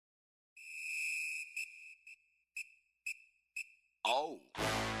Oh.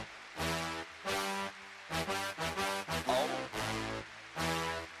 Oh.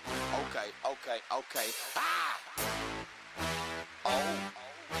 Okay. Ah! Oh.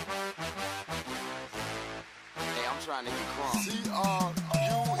 Hey, I'm trying to get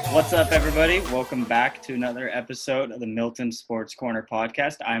crunk. What's up, everybody? Welcome back to another episode of the Milton Sports Corner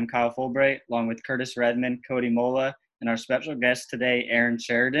podcast. I'm Kyle Fulbright, along with Curtis Redmond, Cody Mola, and our special guest today, Aaron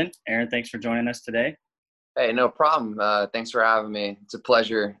Sheridan. Aaron, thanks for joining us today. Hey, no problem. Thanks for having me. It's a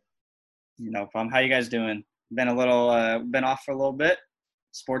pleasure. No problem. How you guys doing? Been off for a little bit.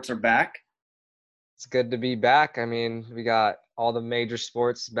 Sports are back. It's good to be back. I mean, we got all the major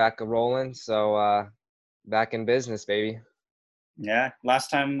sports back rolling, so back in business, baby. Yeah. Last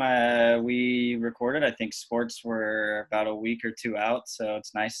time we recorded, I think sports were about a week or two out, so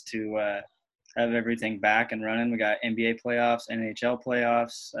it's nice to have everything back and running. We got NBA playoffs, NHL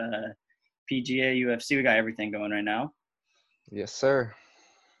playoffs, PGA, UFC. We got everything going right now. Yes, sir.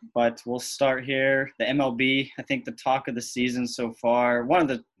 But we'll start here. The MLB, I think the talk of the season so far, one of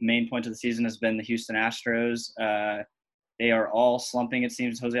the main points of the season has been the Houston Astros. They are all slumping, it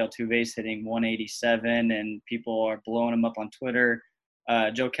seems. Jose Altuve is hitting 187, and people are blowing him up on Twitter.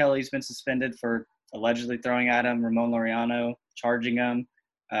 Joe Kelly's been suspended for allegedly throwing at him. Ramon Laureano charging him.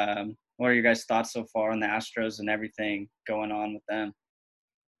 What are your guys' thoughts so far on the Astros and everything going on with them?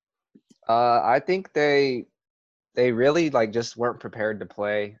 I think they really just weren't prepared to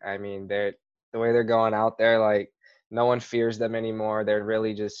play. I mean, the way they're going out there, no one fears them anymore. They're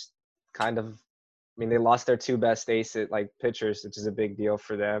really just they lost their two best pitchers, which is a big deal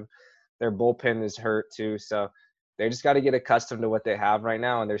for them. Their bullpen is hurt too, so they just got to get accustomed to what they have right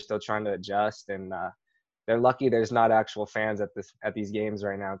now, and they're still trying to adjust. And they're lucky there's not actual fans at these games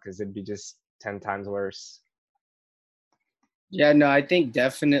right now, because it'd be just 10 times worse. Yeah, no, I think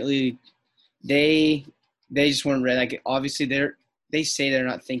definitely they just weren't ready. Like, obviously they say they're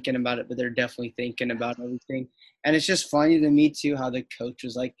not thinking about it, but they're definitely thinking about everything. And it's just funny to me too how the coach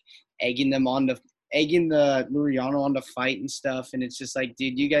was egging the Laureano on to fight and stuff. And it's just like,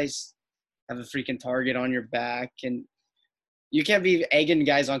 dude, you guys have a freaking target on your back, and you can't be egging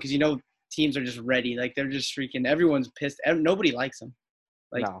guys on because teams are just ready. Like, they're just freaking. Everyone's pissed. Nobody likes them.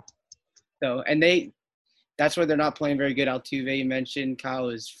 No. So, and that's why they're not playing very good. Altuve, you mentioned, Kyle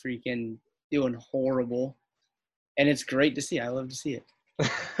is freaking doing horrible, and it's great to see. I love to see it.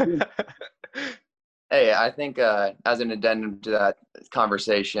 Hey, I think as an addendum to that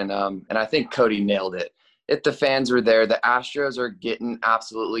conversation, and I think Cody nailed it. If the fans were there, the Astros are getting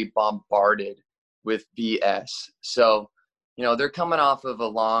absolutely bombarded with BS. So, they're coming off of a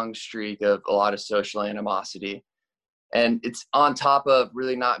long streak of a lot of social animosity. And it's on top of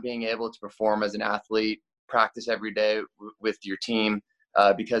really not being able to perform as an athlete, practice every day with your team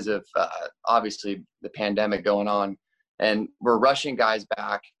because of obviously the pandemic going on. And we're rushing guys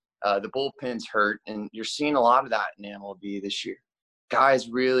back. The bullpen's hurt, and you're seeing a lot of that in MLB this year. Guys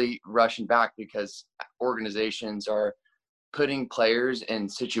really rushing back because organizations are putting players in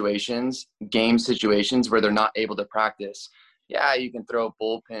game situations where they're not able to practice. Yeah, you can throw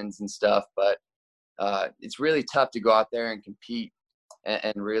bullpens and stuff, but it's really tough to go out there and compete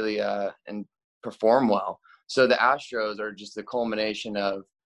and really and perform well. So the Astros are just the culmination of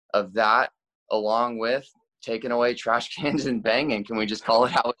that, along with taking away trash cans and banging. Can we just call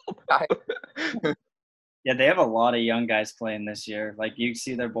it how it's Yeah, they have a lot of young guys playing this year. Like, you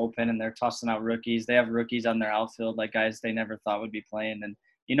see their bullpen, and they're tossing out rookies. They have rookies on their outfield, guys they never thought would be playing. And,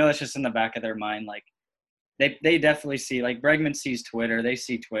 it's just in the back of their mind. They definitely see, Bregman sees Twitter. They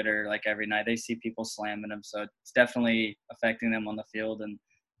see Twitter, every night. They see people slamming them. So it's definitely affecting them on the field. And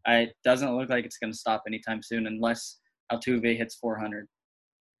it doesn't look like it's going to stop anytime soon unless Altuve hits 400.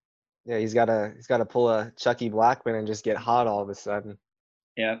 Yeah, he's got to pull a Chucky Blackman and just get hot all of a sudden.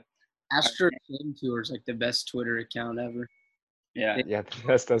 Yeah. Astro Team Tour is the best Twitter account ever. Yeah. Yeah,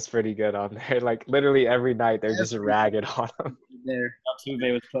 that's pretty good on there. Literally every night they're just ragged on him. There.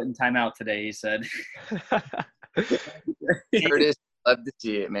 Altuve was put in timeout today, he said. Curtis, love to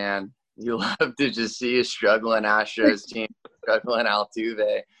see it, man. You love to just see a struggling Astros team, struggling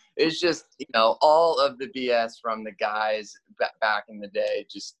Altuve. It's just, all of the BS from the guys back in the day,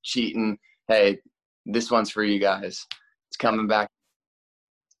 just cheating. Hey, this one's for you guys. It's coming back.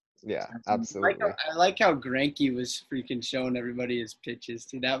 Yeah, absolutely. I like how Greinke was freaking showing everybody his pitches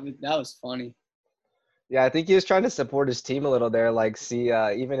too. That was funny. Yeah, I think he was trying to support his team a little there.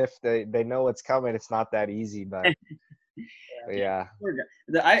 Even if they know what's coming, it's not that easy. But yeah.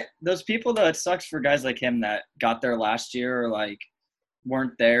 Those people, though, it sucks for guys like him that got there last year or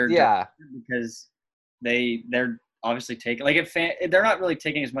weren't there. Yeah. Because they're obviously taking they're not really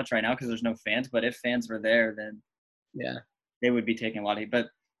taking as much right now because there's no fans. But if fans were there, then yeah. they would be taking a lot of heat. But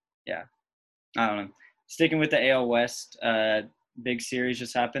yeah, I don't know. Sticking with the AL West, big series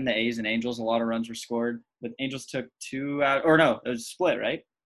just happened. The A's and Angels, a lot of runs were scored. But Angels took 2 out, or no, it was split, right?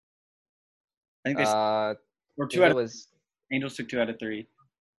 I think they I or think 2 out it of was Angels took 2 out of 3.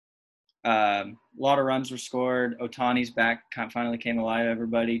 A lot of runs were scored. Otani's back finally came alive.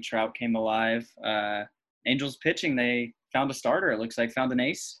 Everybody, Trout came alive. Angels pitching, they found a starter. It looks like found an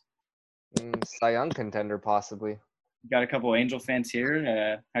ace. Cy Young contender possibly. Got a couple Angel fans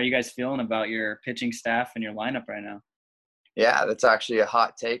here. How are you guys feeling about your pitching staff and your lineup right now? Yeah, that's actually a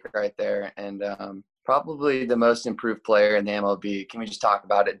hot take right there, and probably the most improved player in the MLB. Can we just talk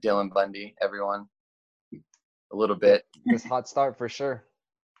about it? Dylan Bundy, everyone, a little bit. This hot start for sure.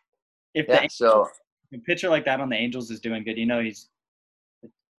 If Yeah. So a pitcher like that on the Angels is doing good, they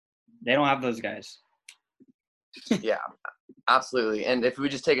don't have those guys. yeah, absolutely. And if we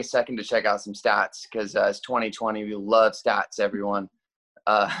just take a second to check out some stats, because it's 2020, we love stats, everyone.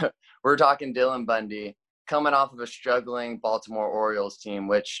 We're talking Dylan Bundy coming off of a struggling Baltimore Orioles team,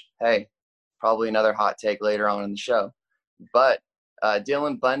 which, hey, probably another hot take later on in the show. But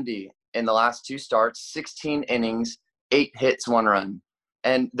Dylan Bundy in the last 2 starts, 16 innings, 8 hits, 1 run.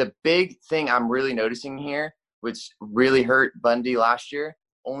 And the big thing I'm really noticing here, which really hurt Bundy last year,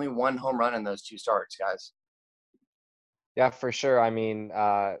 only 1 home run in those 2 starts, guys. Yeah, for sure. I mean,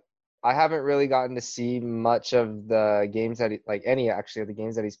 I haven't really gotten to see much of the games that any actually of the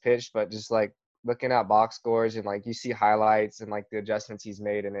games that he's pitched, but just like looking at box scores and like you see highlights and like the adjustments he's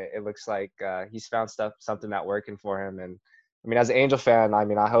made, and it looks like he's found something that working for him. And I mean, as an Angel fan, I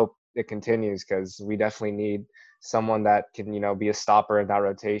mean, I hope it continues because we definitely need someone that can, be a stopper in that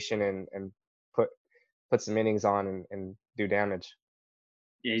rotation and put some innings on and do damage.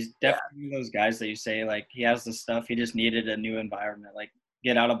 Yeah, he's definitely one of those guys that you say, like, he has the stuff. He just needed a new environment. Like,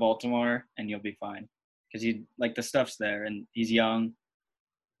 get out of Baltimore and you'll be fine. Because the stuff's there and he's young.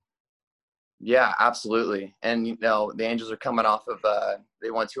 Yeah, absolutely. And, the Angels are coming off of they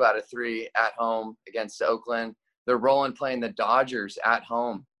won 2 out of 3 at home against Oakland. They're rolling playing the Dodgers at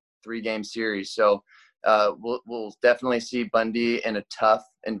home, 3-game series. So we'll definitely see Bundy in a tough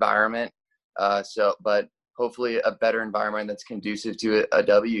environment. But hopefully a better environment that's conducive to a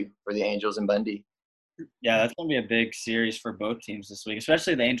W for the Angels and Bundy. Yeah, that's going to be a big series for both teams this week,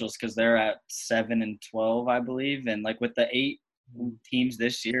 especially the Angels because they're at 7-12, I believe. And, like, with the 8 teams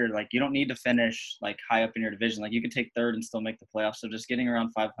this year, like, you don't need to finish, like, high up in your division. Like, you can take 3rd and still make the playoffs. So just getting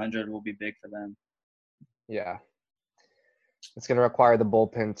around 500 will be big for them. Yeah. It's going to require the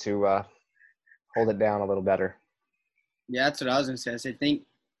bullpen to hold it down a little better. Yeah, that's what I was going to say. I said,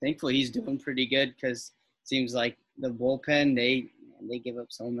 thankfully he's doing pretty good because it seems like the bullpen, they give up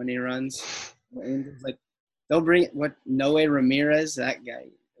so many runs. Like, they'll bring Noe Ramirez, that guy.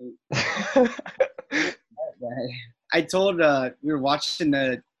 I told we were watching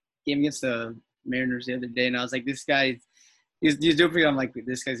the game against the Mariners the other day, and I was like, this guy, he's doing pretty good. I'm like,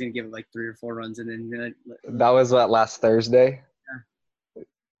 this guy's gonna give it like 3 or 4 runs, and then that was last Thursday.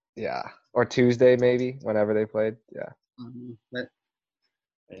 Yeah, or Tuesday maybe, whenever they played. Yeah. But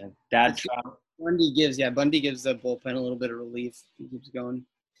Dad Trout. Bundy gives the bullpen a little bit of relief. He keeps going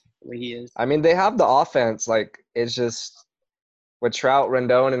the way he is. I mean, they have the offense. Like, it's just with Trout,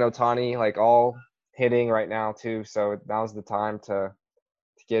 Rendon, and Otani, like, all hitting right now too. So now's the time to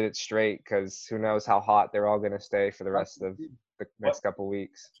get it straight because who knows how hot they're all going to stay for the rest of the next couple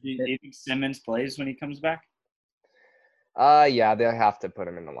weeks. Do you think Simmons plays when he comes back? Yeah, they'll have to put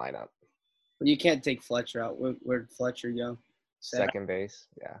him in the lineup. But you can't take Fletcher out. Where'd Fletcher go? Second base,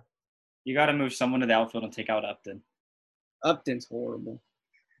 yeah. You got to move someone to the outfield and take out Upton. Upton's horrible.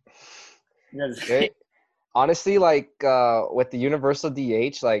 Honestly, like with the universal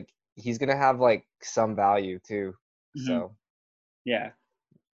DH, like he's gonna have like some value too. Mm-hmm. So yeah,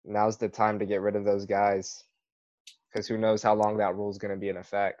 now's the time to get rid of those guys because who knows how long that rule is gonna be in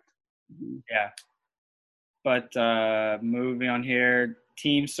effect. Yeah. But moving on here,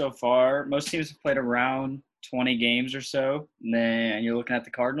 teams so far, most teams have played around 20 games or so. And then you're looking at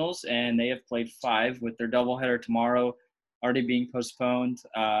the Cardinals, and they have played 5 with their doubleheader tomorrow already being postponed.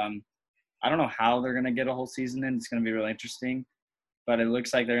 I don't know how they're going to get a whole season in. It's going to be really interesting. But it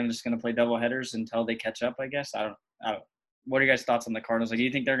looks like they're just going to play doubleheaders until they catch up, I guess. I don't. What are your guys' thoughts on the Cardinals? Like, do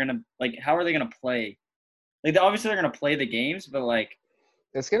you think they're going to – like, how are they going to play? Like, obviously they're going to play the games, but, like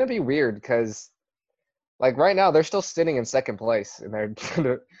 – it's going to be weird because – like right now, they're still sitting in second place in their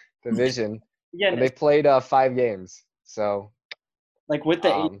division. Yeah, they've played 5 games. So, like with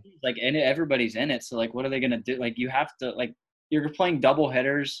the 8 teams, like and everybody's in it. So, like, what are they gonna do? Like, you have to like you're playing double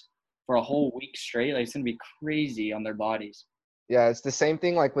headers for a whole week straight. Like, it's gonna be crazy on their bodies. Yeah, it's the same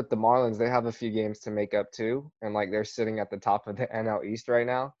thing like with the Marlins. They have a few games to make up too, and like they're sitting at the top of the NL East right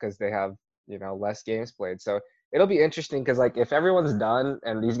now because they have less games played. So it'll be interesting because like if everyone's done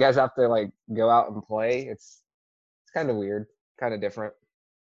and these guys have to like go out and play, it's kind of weird, kind of different.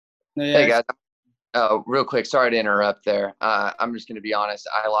 No, Hey yeah, guys, real quick, sorry to interrupt there. I'm just going to be honest.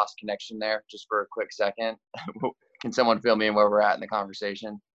 I lost connection there just for a quick second. Can someone fill me in where we're at in the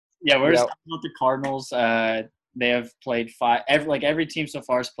conversation? Yeah, we're just Yeah. talking about the Cardinals. They have played every team so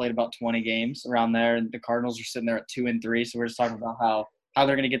far has played about 20 games around there, and the Cardinals are sitting there at 2-3. So we're just talking about how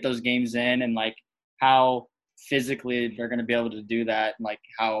they're going to get those games in, and like how physically they're going to be able to do that, and like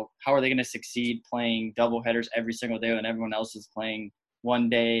how are they going to succeed playing double headers every single day when everyone else is playing one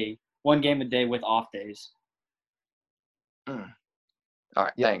game a day with off days. All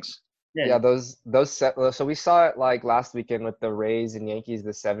right, Yeah. thanks. Yeah, those so we saw it like last weekend with the Rays and Yankees,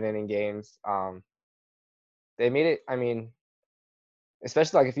 the 7-inning games. They made it, I mean,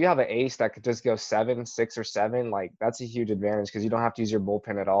 especially like if you have an ace that could just go 7, 6, or 7, like that's a huge advantage because you don't have to use your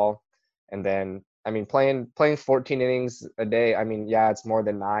bullpen at all. And then, I mean, playing 14 innings a day, I mean, yeah, it's more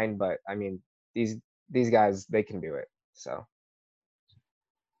than 9, but I mean, these guys, they can do it. So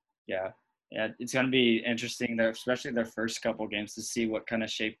Yeah, it's going to be interesting there, especially their first couple games, to see what kind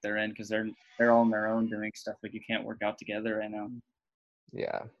of shape they're in because they're all on their own doing stuff like you can't work out together right now.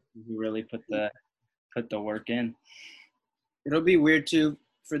 yeah, You really put the work in. it'll be weird too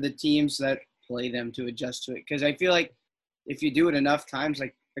for the teams that play them to adjust to it because I feel like if you do it enough times,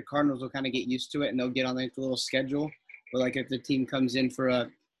 like the Cardinals will kind of get used to it and they'll get on like a little schedule. But like if the team comes in for I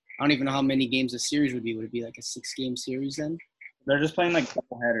don't even know how many games a series would be. Would it be like a 6-game series then? They're just playing like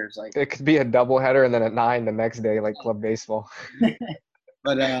double headers, like it could be a doubleheader and then at 9 the next day, like club baseball.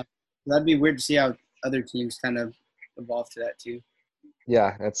 But that'd be weird to see how other teams kind of evolve to that too.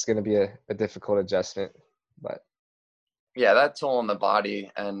 Yeah, that's going to be a difficult adjustment, but Yeah, that toll on the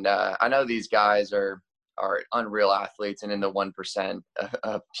body, and I know these guys are unreal athletes and in the 1%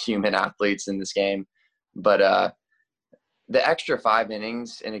 of human athletes in this game, but the extra 5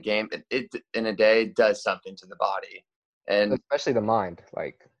 innings in a game, it in a day does something to the body and especially the mind,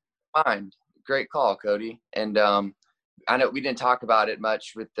 like. mind. Great call, Cody. And I know we didn't talk about it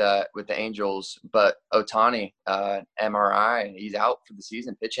much with the Angels, but Ohtani, MRI, he's out for the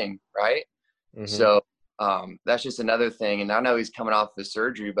season pitching, right? Mhm. So that's just another thing. And I know he's coming off the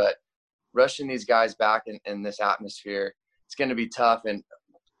surgery, but rushing these guys back in this atmosphere, it's going to be tough. And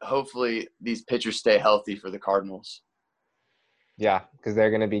hopefully these pitchers stay healthy for the Cardinals. Yeah, because they're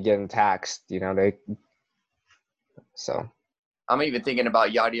going to be getting taxed, so. I'm even thinking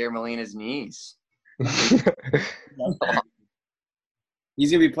about Yadier Molina's knees.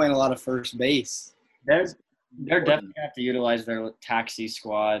 He's gonna be playing a lot of first base. they're definitely gonna have to utilize their taxi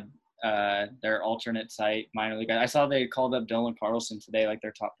squad, their alternate site minor league. I saw they called up Dylan Carlson today, like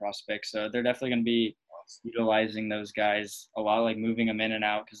their top prospect. So they're definitely gonna be utilizing those guys a lot, like moving them in and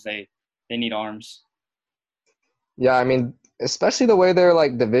out because they need arms. Yeah, I mean, especially the way their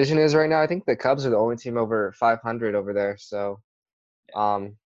like division is right now. I think the Cubs are the only team over 500 over there. So,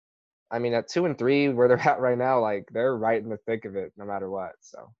 I mean, at 2-3, where they're at right now, like they're right in the thick of it, no matter what.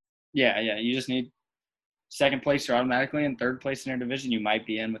 So. Yeah. You just need second place, you're automatically in. Third place in your division, you might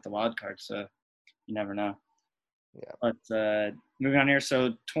be in with the wild card. So you never know. Yeah. But moving on here,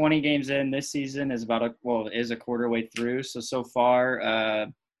 so 20 games in this season is is a quarter way through. So far,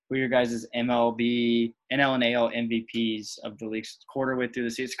 who are your guys' MLB, NL and AL MVPs of the leagues quarter way through the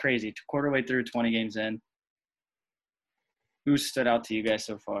season? It's crazy. Quarter way through, 20 games in. Who stood out to you guys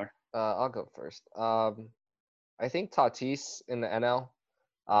so far? I'll go first. I think Tatis in the NL.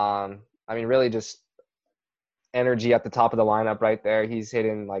 I mean, really just energy at the top of the lineup right there. He's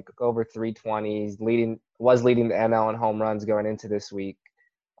hitting like over 320. He's was leading the NL in home runs going into this week.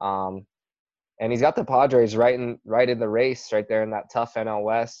 And he's got the Padres right in the race right there in that tough NL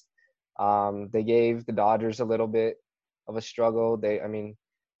West. They gave the Dodgers a little bit of a struggle.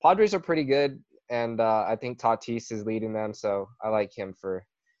 Padres are pretty good, and I think Tatis is leading them, so I like him for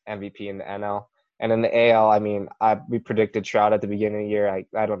MVP in the NL. And in the AL, I mean, we predicted Trout at the beginning of the year.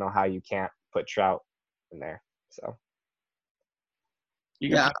 I don't know how you can't put Trout in there. So.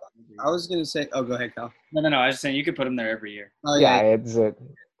 Yeah, I was gonna say. Oh, go ahead, Kyle. No. I was saying you could put him there every year. Oh Yeah, it's a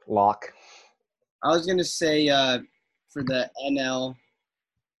lock. I was gonna say for the NL,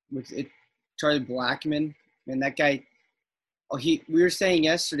 Charlie Blackmon, and that guy. Oh, we were saying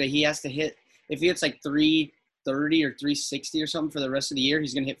yesterday he has to hit if he hits like 330 or 360 or something for the rest of the year,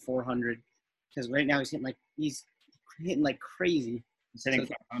 he's gonna hit 400 because right now he's hitting like crazy. He's hitting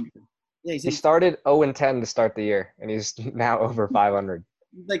 500. Yeah, He started 0-10 to start the year, and he's now over 500.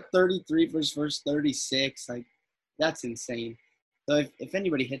 He's like 33 for his first 36. Like, that's insane. So if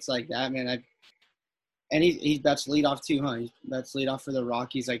anybody hits like that, man, and he's about to lead off too, huh? He's about to lead off for the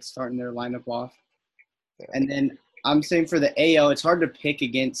Rockies, like starting their lineup off. And then I'm saying for the AL, it's hard to pick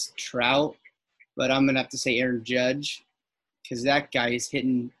against Trout, but I'm gonna have to say Aaron Judge, because that guy is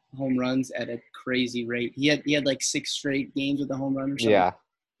hitting home runs at a crazy rate. He had like 6 straight games with a home run or something. Yeah.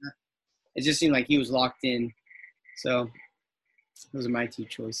 It just seemed like he was locked in. So those are my 2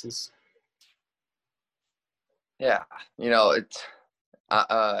 choices. Yeah,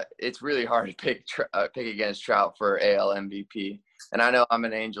 it's really hard to pick against Trout for AL MVP. And I know I'm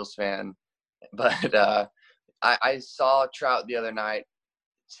an Angels fan, but I saw Trout the other night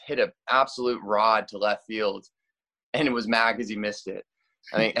hit an absolute rod to left field, and it was mad because he missed it.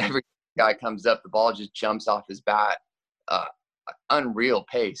 I mean, every guy comes up, the ball just jumps off his bat, unreal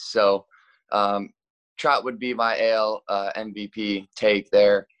pace. So Trout would be my AL MVP take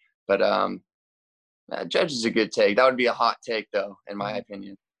there, but Judge is a good take. That would be a hot take, though, in my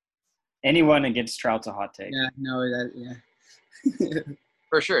opinion. Anyone against Trout's a hot take. Yeah, no, yeah.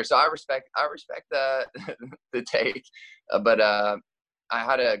 For sure. So I respect the the take, but I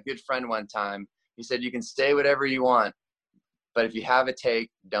had a good friend one time. He said you can say whatever you want, but if you have a take,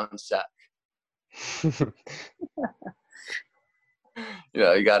 don't suck.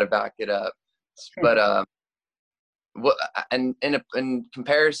 You got to back it up. But and in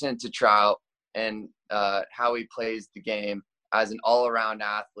comparison to Trout and how he plays the game as an all-around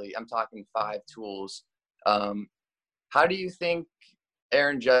athlete, I'm talking 5 tools. How do you think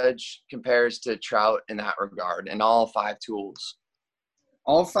Aaron Judge compares to Trout in that regard, and all 5 tools?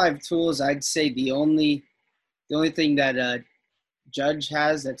 All 5 tools, I'd say the only thing that Judge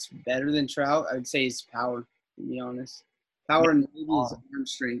has that's better than Trout, I would say, is power, to be honest. Power and maybe his arm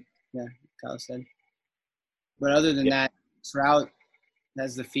strength. Yeah, Kyle said. But other than that, Trout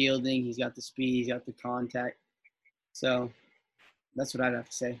has the fielding, he's got the speed, he's got the contact. So that's what I'd have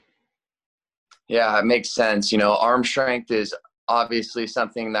to say. Yeah, it makes sense. Arm strength is obviously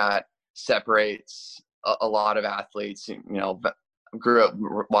something that separates a lot of athletes. Grew up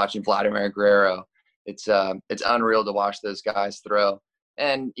watching Vladimir Guerrero. It's unreal to watch those guys throw.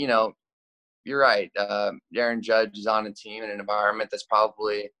 And you're right. Aaron Judge is on a team in an environment that's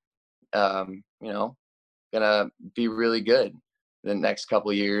probably gonna be really good the next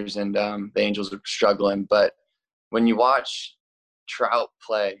couple of years. And the Angels are struggling. But when you watch Trout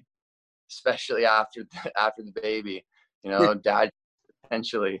play, especially after the baby, dad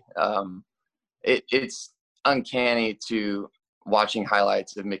potentially, it's uncanny to watching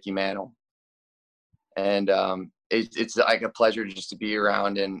highlights of Mickey Mantle, and it's like a pleasure just to be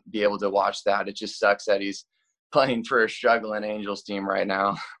around and be able to watch that. It just sucks that he's playing for a struggling Angels team right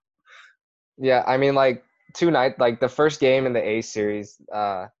now. Yeah, I mean, like the first game in the A series,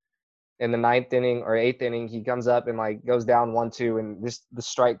 in the 9th inning or 8th inning, he comes up and like goes down 1-2, and the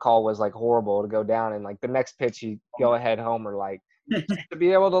strike call was like horrible to go down, and like the next pitch he go ahead homer. Like to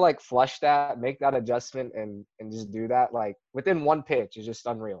be able to like flush that, make that adjustment, and just do that like within 1 pitch is just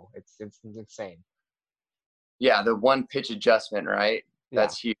unreal. It's insane. Yeah, the 1 pitch adjustment, right?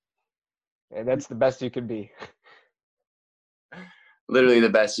 That's huge. And that's the best you can be. Literally the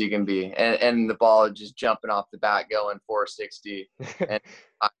best you can be, and the ball just jumping off the bat, going 460, and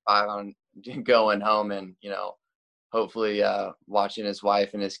on going home, and hopefully watching his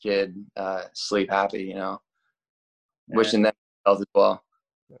wife and his kid sleep happy. Wishing them health as well.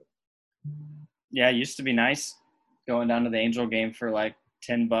 Yeah, it used to be nice going down to the Angel game for like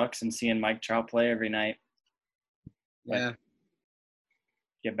 $10 and seeing Mike Trout play every night. Yeah.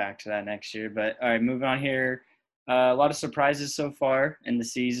 Get back to that next year. But all right, moving on here. A lot of surprises so far in the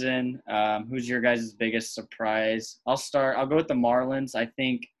season. Who's your guys' biggest surprise? I'll go with the Marlins. I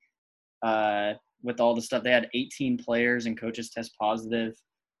think with all the stuff, they had 18 players and coaches test positive,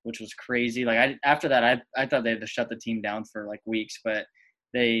 which was crazy. Like after that, I thought they had to shut the team down for like weeks, but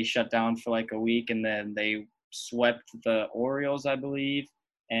they shut down for like a week, and then they swept the Orioles, I believe,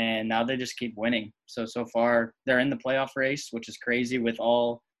 and now they just keep winning. So far they're in the playoff race, which is crazy with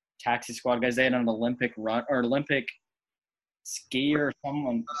all taxi squad guys. They had an Olympic run or Olympic skier or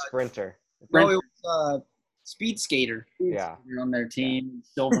someone. Sprinter. No, it was speed skater. Yeah. On their team,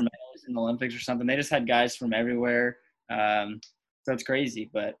 silver medals in the Olympics or something. They just had guys from everywhere. So it's crazy,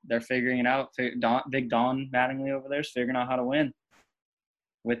 but they're figuring it out. Big Don Mattingly over there is figuring out how to win.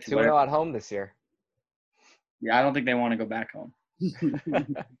 With 2-0 at home this year. Yeah, I don't think they want to go back home.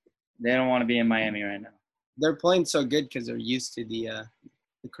 They don't want to be in Miami right now. They're playing so good because they're used to the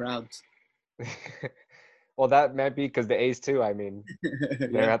crowds. Well, that might be because the A's too. I mean,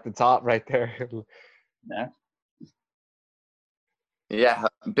 they're at the top right there. Yeah. Yeah,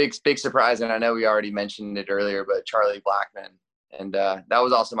 big surprise, and I know we already mentioned it earlier, but Charlie Blackmon And that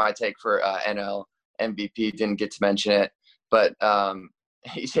was also my take for NL MVP. Didn't get to mention it, but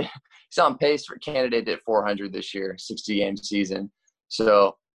he's on pace for candidate at 400 this year, 60-game season.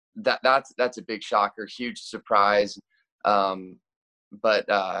 So that's a big shocker, huge surprise. But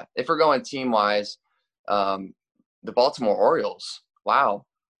if we're going team-wise, the Baltimore Orioles, wow.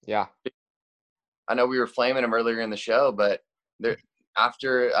 Yeah. I know we were flaming them earlier in the show, but they're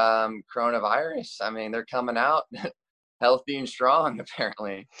after coronavirus, I mean, they're coming out healthy and strong,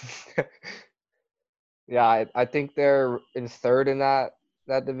 apparently. Yeah, I think they're in third in that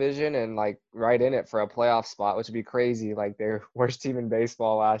division and like right in it for a playoff spot, which would be crazy. Like they're worst team in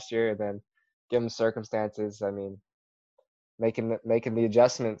baseball last year, and then given circumstances, I mean, making the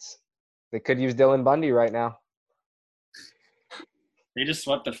adjustments. They could use Dylan Bundy right now. They just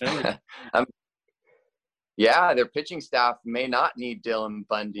swept the Phillies. Yeah, their pitching staff may not need Dylan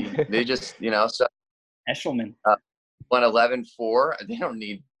Bundy. They just, so Eshelman. 11-4. They don't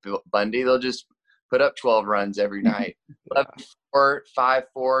need Bundy. They'll just put up 12 runs every night. 11-4,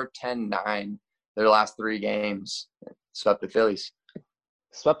 5-4, 10-9. Their last 3 games. Swept the Phillies.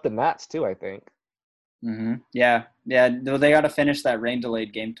 Swept the Nats too, I think. Mm-hmm. Yeah. They got to finish that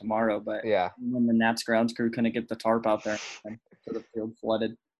rain-delayed game tomorrow, but yeah, when the Nats grounds crew couldn't get the tarp out there, so the field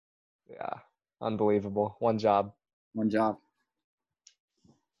flooded. Yeah, unbelievable. One job. What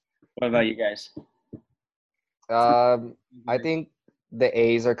about you guys? I think the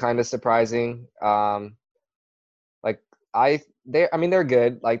A's are kind of surprising. They're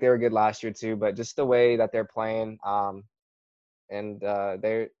good. Like they were good last year too, but just the way that they're playing, and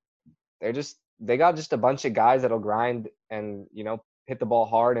they got just a bunch of guys that'll grind and hit the ball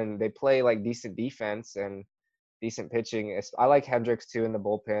hard, and they play like decent defense and decent pitching. I like Hendricks too in the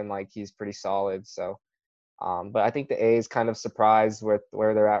bullpen. Like he's pretty solid. So, but I think the A's kind of surprised with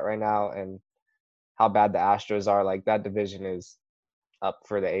where they're at right now and how bad the Astros are. Like that division is up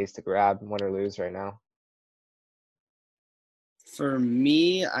for the A's to grab, win or lose right now. For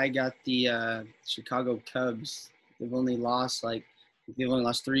me, I got the Chicago Cubs. They've only lost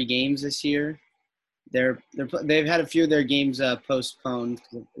 3 games this year. They've had a few of their games postponed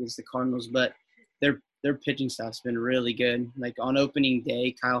against the Cardinals, but their pitching staff's been really good. Like on opening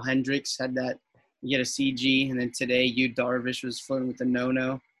day, Kyle Hendricks had a CG, and then today Yu Darvish was flirting with the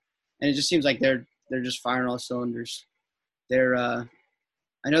no-no, and it just seems like they're just firing all cylinders. I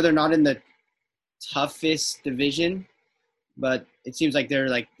know they're not in the toughest division, but it seems like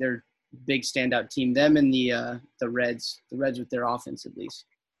they're big standout team. Them and the Reds with their offense at least.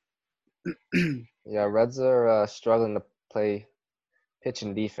 Yeah, Reds are struggling to play pitch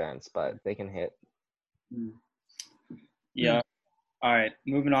and defense, but they can hit. Yeah. All right.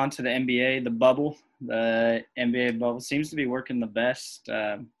 Moving on to the NBA, the bubble. The NBA bubble seems to be working the best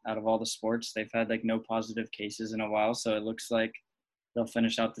out of all the sports. They've had no positive cases in a while, so it looks like they'll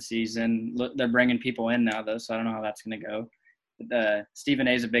finish out the season. They're bringing people in now, though, so I don't know how that's going to go. Stephen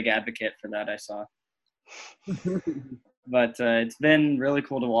A is a big advocate for that, I saw. But it's been really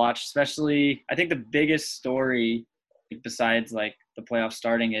cool to watch, especially I think the biggest story besides the playoffs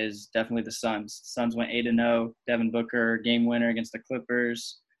starting is definitely the Suns. The Suns went 8-0. Devin Booker, game winner against the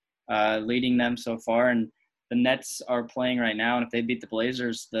Clippers, leading them so far. And the Nets are playing right now, and if they beat the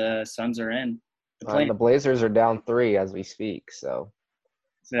Blazers, the Suns are in. The Blazers are down 3 as we speak, so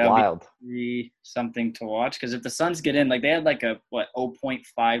wild. Be something to watch because if the Suns get in, they had a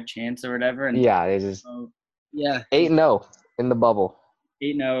 0.5 chance or whatever. And yeah, they just 8-0 in the bubble.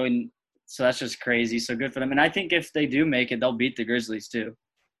 8-0, and so that's just crazy. So good for them. And I think if they do make it, they'll beat the Grizzlies too,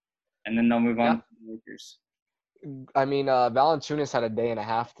 and then they'll move on to the Lakers. I mean, Valanciunas had a day and a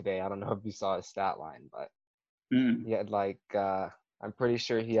half today. I don't know if you saw his stat line, but he had I'm pretty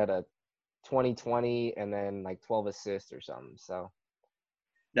sure he had a 20-20 and then 12 assists or something. So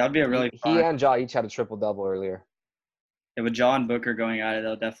that would be a really fun. He and Ja each had a triple-double earlier. Yeah, with Ja and Booker going at it,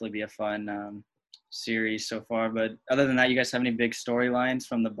 that'll definitely be a fun series so far. But other than that, you guys have any big storylines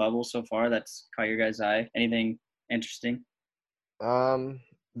from the bubble so far that's caught your guys' eye? Anything interesting?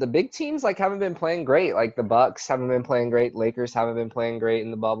 The big teams haven't been playing great. The Bucks haven't been playing great. Lakers haven't been playing great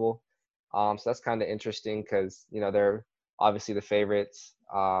in the bubble. So that's kind of interesting because they're obviously the favorites.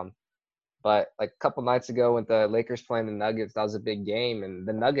 But a couple nights ago when the Lakers playing the Nuggets, that was a big game, and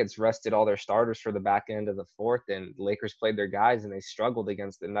the Nuggets rested all their starters for the back end of the fourth, and the Lakers played their guys, and they struggled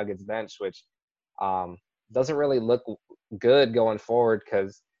against the Nuggets bench, which doesn't really look good going forward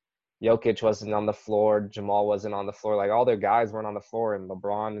because Jokic wasn't on the floor, Jamal wasn't on the floor, all their guys weren't on the floor, and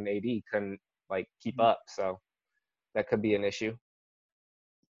LeBron and AD couldn't keep up, so that could be an issue.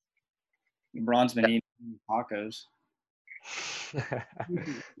 LeBron's been eating tacos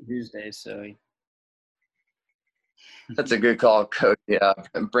these days, so That's a good call, Coach. Yeah,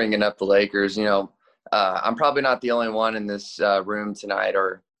 bringing up the Lakers. I'm probably not the only one in this room tonight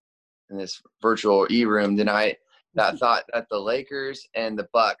or in this virtual e-room tonight that thought that the Lakers and the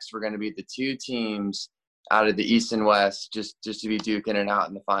Bucks were going to be the two teams out of the East and West just to be duking it out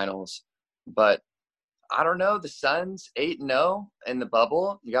in the finals. But I don't know. The Suns 8-0 in the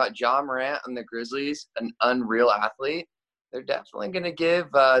bubble. You got Ja Morant and the Grizzlies, an unreal athlete. They're definitely going to give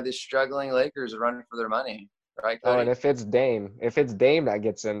the struggling Lakers a run for their money, right, Oh, Cody? and if it's Dame that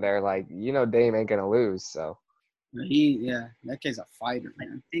gets in there, like, Dame ain't gonna lose. So, That kid's a fighter,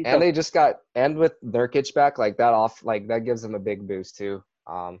 man. and with Nurkic back, that gives them a big boost too.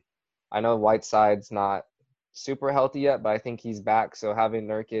 I know Whiteside's not super healthy yet, but I think he's back. So having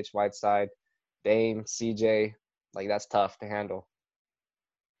Nurkic, Whiteside, Dame, CJ, that's tough to handle.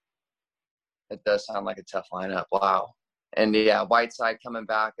 It does sound like a tough lineup. Wow. And yeah, Whiteside coming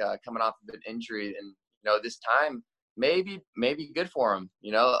back, coming off of an injury, and this time maybe good for him.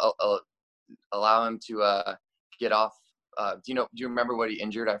 Allow him to get off. Do you remember what he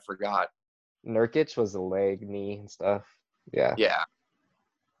injured? I forgot. Nurkic was a leg, knee, and stuff. Yeah. Yeah.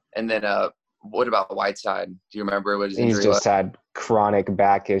 And then what about Whiteside? Do you remember what his He's injury just was? had chronic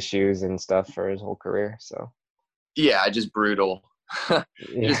back issues and stuff for his whole career. So Yeah, just brutal. yeah.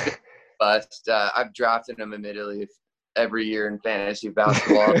 Just bust. I've drafted him admittedly every year in fantasy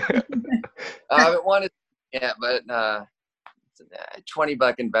basketball. I haven't won it yet, but it's a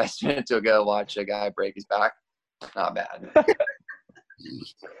 $20 investment to go watch a guy break his back. Not bad.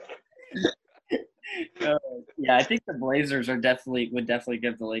 Yeah, I think the Blazers would definitely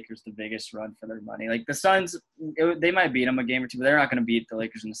give the Lakers the biggest run for their money. Like the Suns, they might beat them a game or two, but they're not going to beat the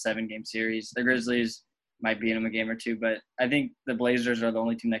Lakers in the 7-game series. The Grizzlies might beat them a game or two, but I think the Blazers are the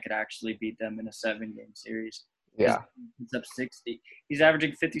only team that could actually beat them in a 7-game series. Yeah. He's up 60. He's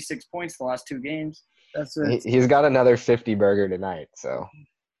averaging 56 points the last 2 games. That's it. He's got another 50 burger tonight, so.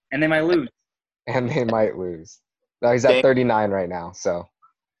 And they might lose. And they might lose. No, he's at 39 right now, so.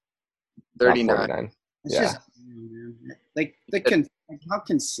 39. It's Yeah. just like how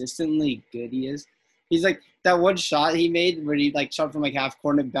consistently good he is. He's like that one shot he made where he shot from half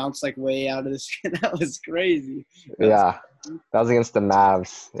court and bounced way out of the skin. That was crazy. Yeah. That was against the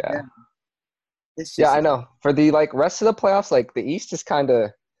Mavs. Yeah. It's just, Yeah, I know. For the rest of the playoffs, the East is kind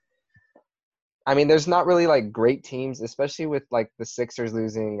of. I mean, there's not really great teams, especially with the Sixers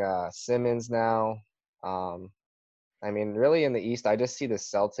losing Simmons now. I mean, really in the East, I just see the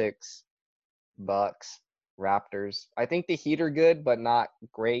Celtics, Bucks, Raptors. I think the Heat are good, but not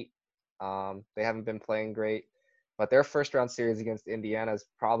great. They haven't been playing great. But their first round series against Indiana is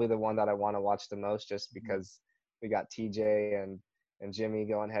probably the one that I want to watch the most, just because we got TJ and Jimmy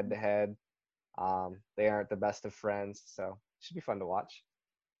going head to head. They aren't the best of friends, so it should be fun to watch.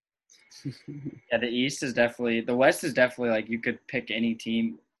 Yeah, the West is definitely you could pick any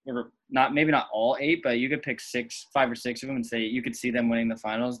team, or maybe not all 8, but you could pick 5 or 6 of them and say you could see them winning the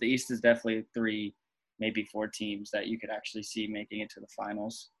finals. The East is definitely 3, maybe 4 teams that you could actually see making it to the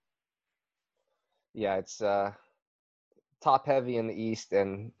finals. Yeah, it's top heavy in the East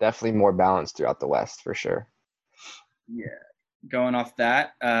and definitely more balanced throughout the West for sure. Yeah. Going off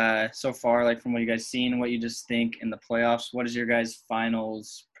that, so far, from what you guys seen, what you just think in the playoffs, what is your guys'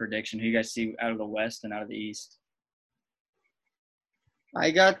 finals prediction? Who you guys see out of the West and out of the East? I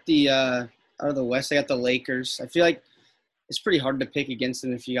got the out of the West. I got the Lakers. I feel like it's pretty hard to pick against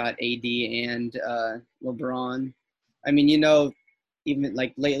them if you got AD and LeBron. I mean, even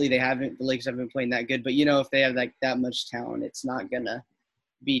lately the Lakers haven't been playing that good, but if they have that much talent, it's not gonna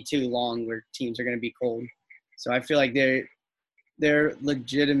be too long where teams are gonna be cold. So I feel like they're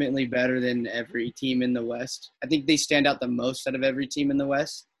legitimately better than every team in the West. I think they stand out the most out of every team in the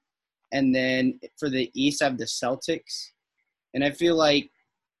West. And then for the East, I have the Celtics. And I feel like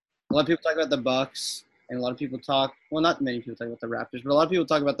a lot of people talk about the Bucks, and a lot of people not many people talk about the Raptors, but a lot of people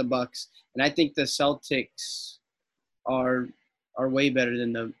talk about the Bucks. And I think the Celtics are way better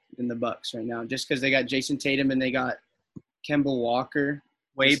than the Bucks right now, just because they got Jason Tatum and they got Kemba Walker.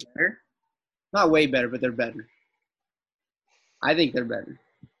 Way better? Not way better, but they're better. I think they're better.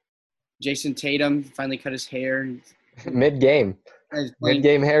 Jason Tatum finally cut his hair. Mid-game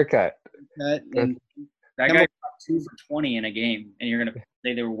haircut. That guy got 2 for 20 in a game, and you're gonna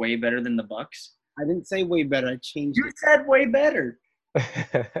say they were way better than the Bucks? I didn't say way better. I changed You it. said way better.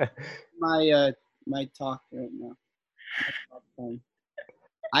 My talk right now.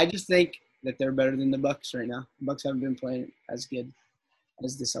 I just think that they're better than the Bucks right now. The Bucks haven't been playing as good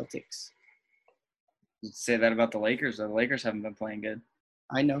as the Celtics. You'd say that about the Lakers, though. The Lakers haven't been playing good.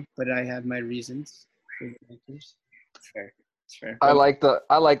 I know, but I have my reasons for the Lakers. It's fair. It's fair. I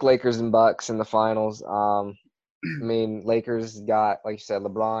like Lakers and Bucks in the finals. I mean, Lakers got, like you said,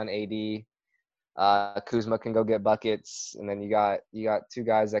 LeBron, AD. Kuzma can go get buckets, and then you got two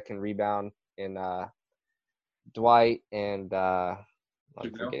guys that can rebound in Dwight and I'm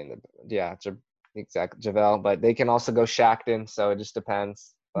JaVale. forgetting exactly, JaVale. But they can also go Shackton, so it just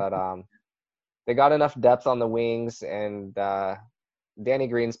depends. But they got enough depth on the wings, and Danny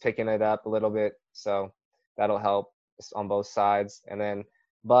Green's picking it up a little bit, so that'll help on both sides. And then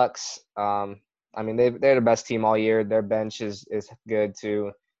Bucks, I mean, they're the best team all year. Their bench is good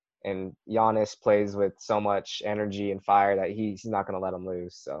too, and Giannis plays with so much energy and fire that he's not going to let them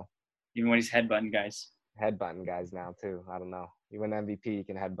lose. So Even when he's headbutting guys. headbutting guys now too. I don't know. You win MVP, you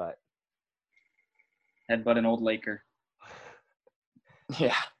can headbutt. Headbutt an old Laker.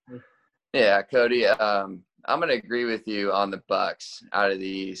 Yeah, Cody. I'm gonna agree with you on the Bucks out of the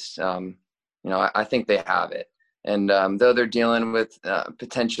East. I think they have it, and though they're dealing with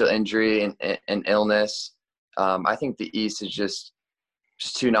potential injury and illness, I think the East is just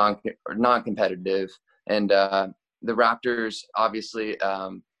too non-competitive. And the Raptors, obviously,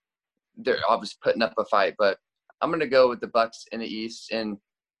 they're obviously putting up a fight, but I'm gonna go with the Bucks in the East. And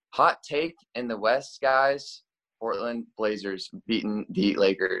hot take in the West, guys. Portland Blazers beating the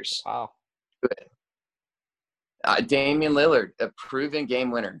Lakers. Wow. Damian Lillard, a proven game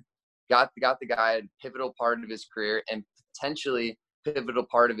winner, got the guy a pivotal part of his career and potentially pivotal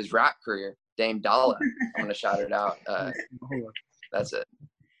part of his rap career. Dame Dollar, I'm gonna shout it out. That's it.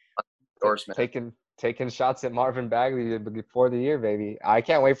 Endorsement. Taking shots at Marvin Bagley before the year, baby. I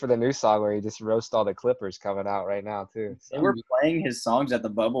can't wait for the new song where he just roasts all the Clippers coming out right now too. They were playing his songs at the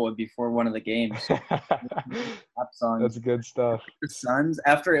bubble before one of the games. Rap songs. That's good stuff. The Suns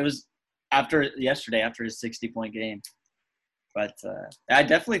after yesterday after his 60-point game. But I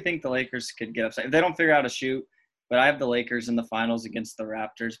definitely think the Lakers could get upset if they don't figure out how to shoot. But I have the Lakers in the finals against the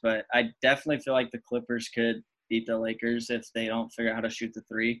Raptors. But I definitely feel like the Clippers could beat the Lakers if they don't figure out how to shoot the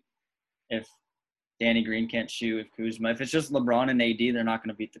three. If Danny Green can't shoot, if Kuzma. If it's just LeBron and AD, they're not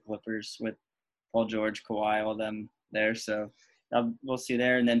going to beat the Clippers with Paul George, Kawhi, all them there. So we'll see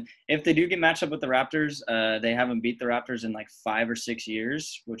there. And then if they do get matched up with the Raptors, they haven't beat the Raptors in like 5 or 6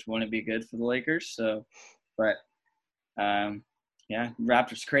 years, which wouldn't be good for the Lakers. So, but yeah,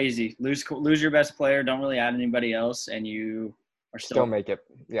 Raptors crazy. Lose your best player, don't really add anybody else, and you are still make it.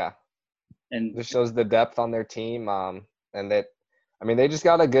 Yeah, and this shows the depth on their team. And that, I mean, they just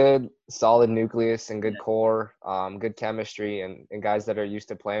got a good, solid nucleus and good core, good chemistry, and guys that are used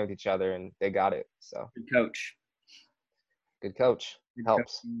to playing with each other, and they got it. So good coach. Good coach.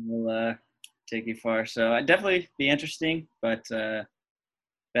 Helps. Will take you far. So I'd definitely be interesting, but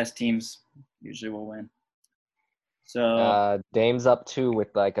best teams usually will win. So Dame's up 2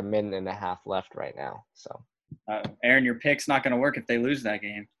 with like a minute and a half left right now. So Aaron, your pick's not going to work if they lose that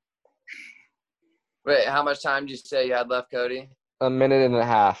game. Wait, how much time did you say you had left, Cody? A minute and a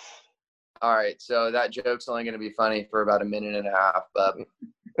half. All right, so that joke's only going to be funny for about a minute and a half. But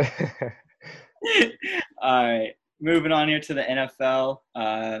all right, moving on here to the NFL.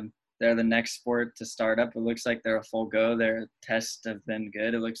 They're the next sport to start up. It looks like they're a full go. Their tests have been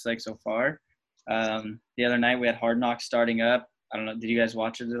good, it looks like, so far. The other night we had Hard Knocks starting up. I don't know. Did you guys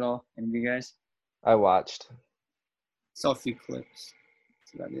watch it at all? Any of you guys? I watched. Saw a few clips.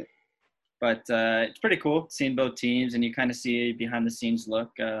 That's about it. But it's pretty cool seeing both teams, and you kind of see a behind-the-scenes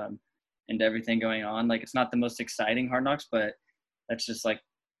look into everything going on. Like, it's not the most exciting Hard Knocks, but that's just like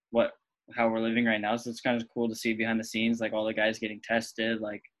how we're living right now. So it's kind of cool to see behind the scenes, like all the guys getting tested,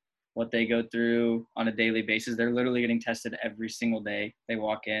 like what they go through on a daily basis. They're literally getting tested every single day. They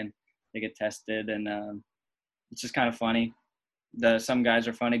walk in, they get tested, and it's just kind of funny. Some guys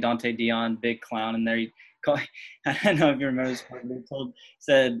are funny. Dante Dion, big clown in there. I don't know if you remember this part.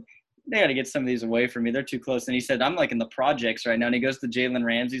 Said, they got to get some of these away from me. They're too close. And he said, I'm like in the projects right now. And he goes to Jalen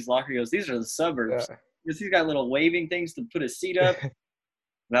Ramsey's locker. He goes, these are the suburbs. Yeah. Because he's got little waving things to put his seat up.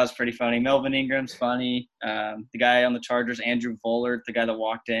 That was pretty funny. Melvin Ingram's funny. The guy on the Chargers, Andrew Vollert, the guy that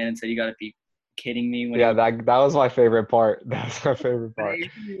walked in and said, you got to be kidding me. That was my favorite part. That's my favorite part.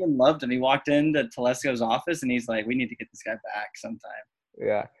 I even loved him. He walked into Telesco's office, and he's like, we need to get this guy back sometime.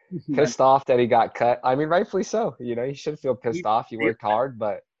 Yeah. Pissed off that he got cut. I mean, rightfully so. You know, you should feel pissed off. You worked hard,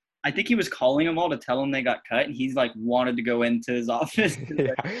 but – I think he was calling them all to tell them they got cut, and he's like wanted to go into his office.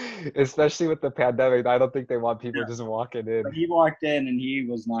 Yeah. Especially with the pandemic, I don't think they want people just walking in. But he walked in and he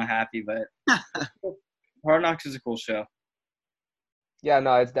was not happy. But Hard Knocks is a cool show. Yeah,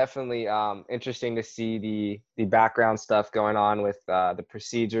 no, it's definitely interesting to see the background stuff going on with the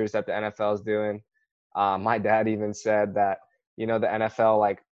procedures that the NFL is doing. My dad even said that, you know, the NFL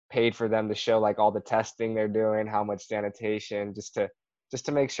like paid for them to show like all the testing they're doing, how much sanitation, just to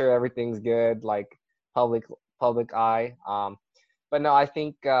make sure everything's good, like public public eye. But no, I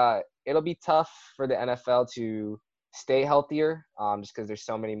think it'll be tough for the NFL to stay healthier, just because there's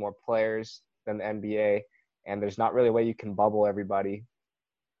so many more players than the NBA, and there's not really a way you can bubble everybody.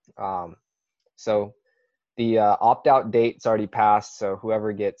 So the opt-out date's already passed, so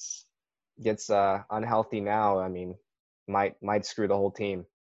whoever gets unhealthy now, I mean, might screw the whole team.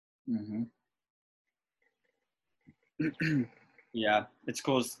 Mm-hmm. Yeah, it's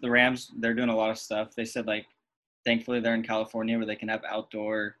cool. The Rams, they're doing a lot of stuff. They said, like, thankfully they're in California where they can have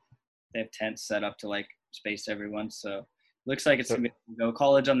outdoor. They have tents set up to, like, space everyone. So looks like it's going to go.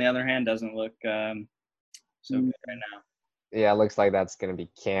 College, on the other hand, doesn't look so good right now. Yeah, it looks like that's going to be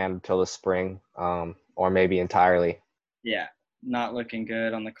canned till the spring, or maybe entirely. Yeah, not looking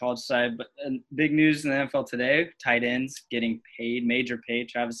good on the college side. But big news in the NFL today, tight ends getting paid, major pay.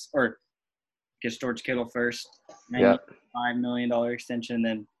 Gets George Kittle first, $95 million extension.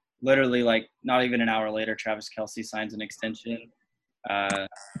 Then literally, like, not even an hour later, Travis Kelce signs an extension. Kind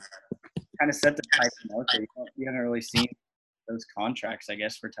of set the type of market. You haven't really seen those contracts, I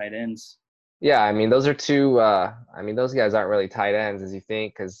guess, for tight ends. Yeah, I mean, those are two those guys aren't really tight ends as you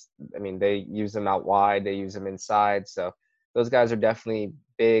think, because, I mean, they use them out wide, they use them inside. So those guys are definitely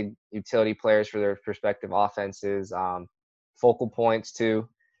big utility players for their respective offenses, focal points too.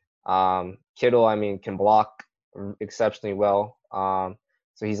 Kittle, I mean, can block exceptionally well.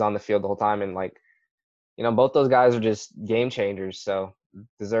 So he's on the field the whole time. And, like, you know, both those guys are just game changers, so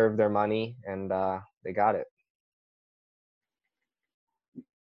deserve their money, and they got it.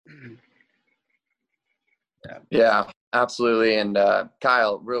 Yeah, absolutely. And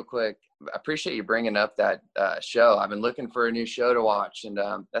Kyle, real quick, I appreciate you bringing up that show. I've been looking for a new show to watch, and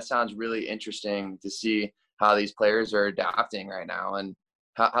that sounds really interesting to see how these players are adapting right now and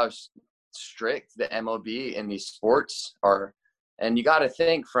how strict the MLB in these sports are. And you got to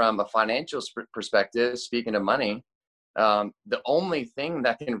think from a financial perspective, speaking of money, the only thing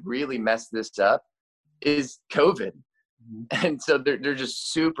that can really mess this up is COVID. Mm-hmm. And so they're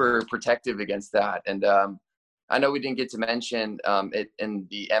just super protective against that. And I know we didn't get to mention it in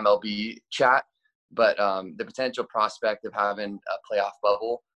the MLB chat, but the potential prospect of having a playoff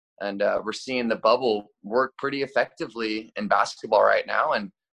bubble. And we're seeing the bubble work pretty effectively in basketball right now.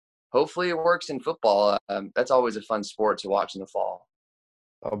 And hopefully it works in football. That's always a fun sport to watch in the fall.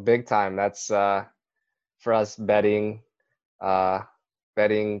 Oh, big time. That's for us betting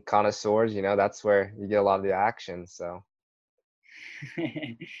connoisseurs, you know, that's where you get a lot of the action. So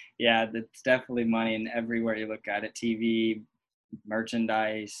yeah, that's definitely money in everywhere you look at it. TV,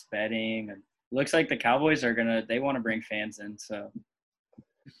 merchandise, betting. And it looks like the Cowboys they want to bring fans in. So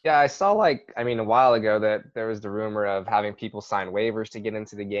yeah, I saw, like, I mean, a while ago that there was the rumor of having people sign waivers to get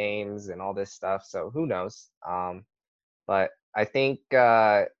into the games and all this stuff. So who knows? But I think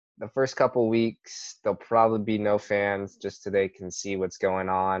the first couple weeks there'll probably be no fans, just so they can see what's going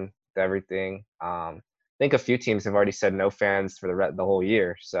on with everything. I think a few teams have already said no fans for the whole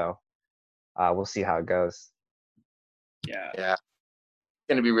year. So we'll see how it goes. Yeah, it's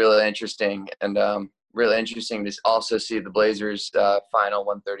going to be really interesting, and really interesting to also see the Blazers final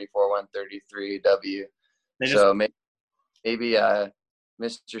 134-133 W. So maybe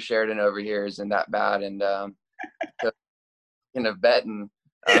Mr. Sheridan over here isn't that bad, and betting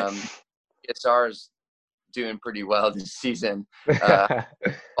PSR's doing pretty well this season.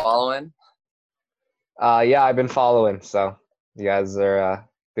 Following? Yeah, I've been following. So you guys are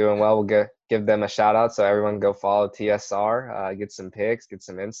doing well. We'll give them a shout out. So everyone go follow TSR, get some picks, get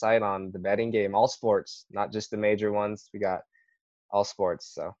some insight on the betting game, all sports, not just the major ones. We got all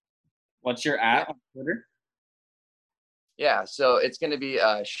sports. So what's your @ on Twitter? Yeah, so it's going to be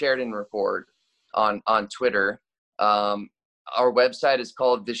Sheridan Report on Twitter. Our website is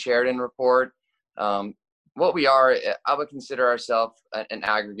called The Sheridan Report. What we are, I would consider ourselves an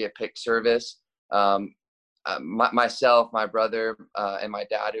aggregate pick service. Myself, my brother, and my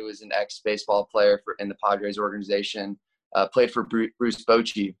dad, who was an ex-baseball player in the Padres organization, played for Bruce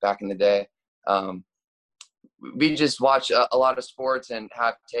Bochy back in the day. We just watch a lot of sports and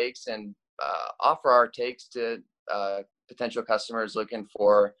have takes and offer our takes to potential customers looking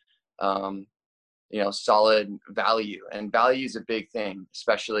for solid value. And value is a big thing,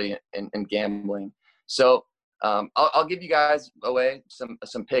 especially in gambling. So I'll give you guys away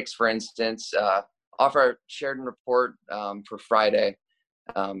some picks. For instance, off our Sheridan Report for Friday,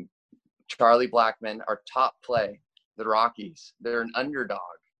 Charlie Blackmon, our top play, the Rockies. They're an underdog,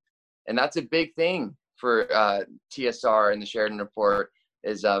 and that's a big thing for TSR and the Sheridan Report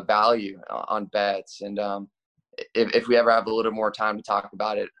is value on bets. And if we ever have a little more time to talk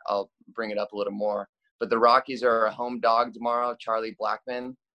about it, I'll bring it up a little more. But the Rockies are a home dog tomorrow. Charlie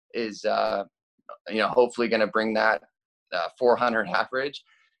Blackmon is hopefully going to bring that 400 average.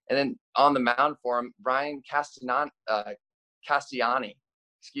 And then on the mound for him, Ryan Castellani,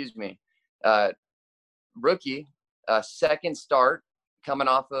 rookie, second start, coming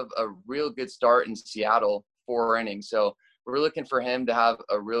off of a real good start in Seattle, 4 innings. So we're looking for him to have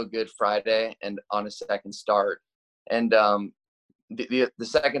a real good Friday and on a second start. And the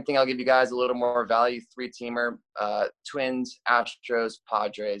second thing I'll give you guys a little more value, 3-teamer, Twins, Astros,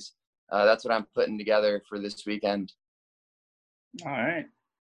 Padres. That's what I'm putting together for this weekend. All right.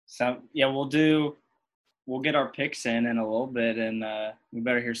 So, yeah, we'll get our picks in a little bit, and we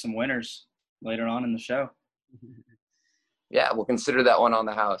better hear some winners later on in the show. Yeah, we'll consider that one on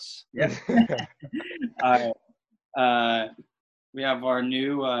the house. Yeah. All right. We have our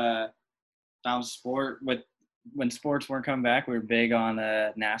new down sport. When sports weren't coming back, we were big on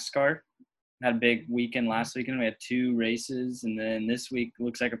NASCAR. Had a big weekend last weekend. We had 2 races, and then this week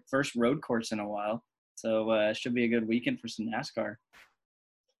looks like a first road course in a while. So it should be a good weekend for some NASCAR.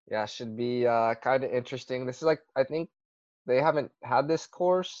 Yeah, should be kind of interesting. This is I think they haven't had this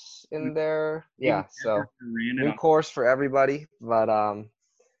course in there. Yeah, so new course for everybody. But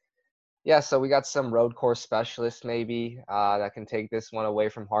yeah, so we got some road course specialists maybe that can take this one away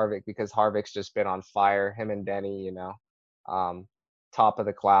from Harvick, because Harvick's just been on fire. Him and Denny, top of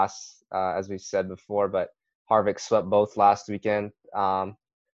the class, as we said before. But Harvick swept both last weekend. But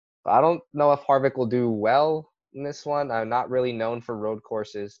I don't know if Harvick will do well in this one. I'm not really known for road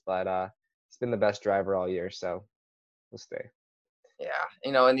courses, but he's been the best driver all year, so we'll stay. Yeah,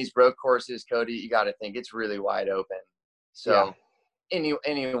 in these road courses, Cody, you got to think it's really wide open. So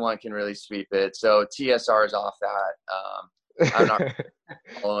anyone can really sweep it. So TSR is off that. I'm not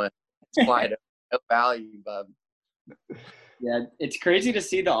following. It's wide open. No value, bub. Yeah, it's crazy to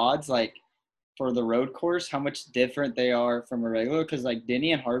see the odds for the road course, how much different they are from a regular, because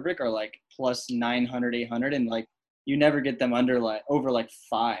Denny and Harvick are plus 900, 800, and you never get them over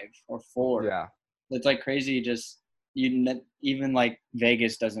 5 or 4. Yeah, it's crazy. Just even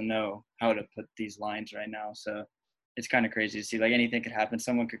Vegas doesn't know how to put these lines right now, so it's kind of crazy to see. Anything could happen.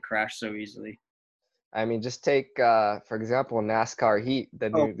 Someone could crash so easily. I mean, just take for example NASCAR Heat, the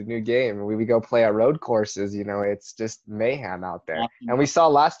new game. We go play at road courses. It's just mayhem out there. And we saw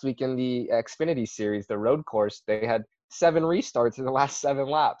last week in the Xfinity Series, the road course, they had 7 restarts in the last 7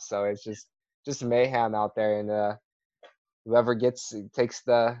 laps. So it's just mayhem out there. And whoever takes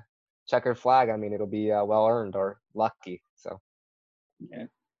the checkered flag, I mean, it'll be well earned or lucky. So yeah.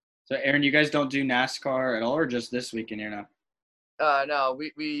 So Aaron, you guys don't do NASCAR at all, or just this weekend you're not? No,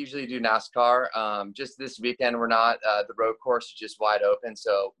 we usually do NASCAR. Just this weekend, we're not. The road course is just wide open,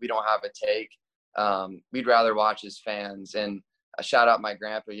 so we don't have a take. We'd rather watch as fans. And I shout out my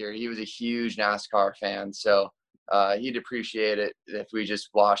grandpa here. He was a huge NASCAR fan, so he'd appreciate it if we just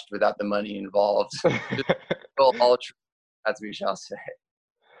watched without the money involved. All true, as we shall say.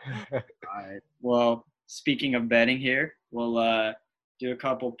 All right. Well, speaking of betting here, we'll do a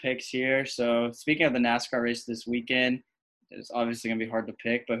couple picks here. So speaking of the NASCAR race this weekend, it's obviously going to be hard to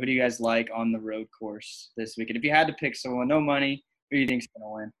pick, but who do you guys like on the road course this weekend? If you had to pick someone, no money, who do you think's going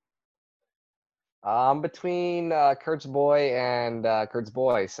to win? I'm between Kurt's boy and Kurt's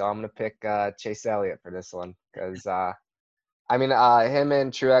boy, so I'm going to pick Chase Elliott for this one because, him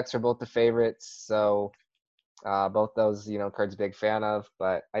and Truex are both the favorites, so both those, Kurt's a big fan of.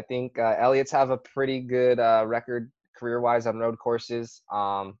 But I think Elliott's have a pretty good record career-wise on road courses,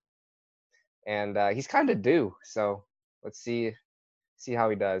 and he's kind of due, so let's see how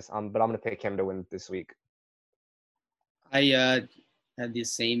he does. But I'm going to pick him to win this week. I had the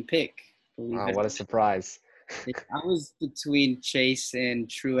same pick. Oh, what a surprise. I was between Chase and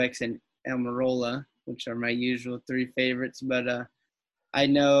Truex and Almirola, which are my usual 3 favorites. But I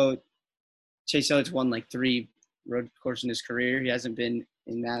know Chase Elliott's won 3 road courses in his career. He hasn't been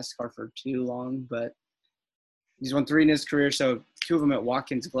in NASCAR for too long, but he's won 3 in his career. So 2 of them at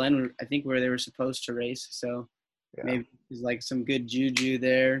Watkins Glen, I think, where they were supposed to race. So maybe there's some good juju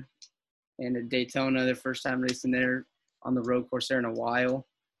there. And at Daytona, their first time racing there on the road course there in a while.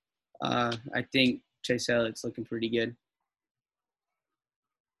 I think Chase Elliott's looking pretty good.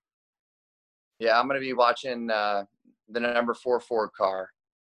 Yeah, I'm going to be watching the number 4 Ford car.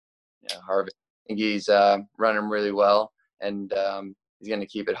 Yeah, Harvick. I think he's running really well, and he's going to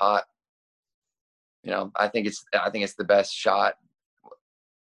keep it hot. I think it's the best shot.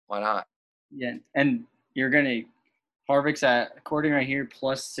 Why not? Yeah, and Harvick's at, according right here,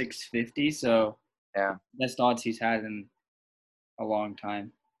 plus 650. So yeah, best odds he's had in a long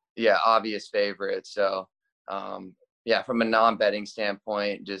time. Yeah, obvious favorite. So, from a non-betting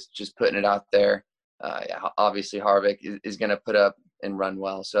standpoint, just putting it out there. Obviously Harvick is going to put up and run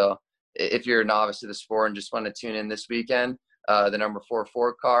well. So if you're a novice to the sport and just want to tune in this weekend, the number 4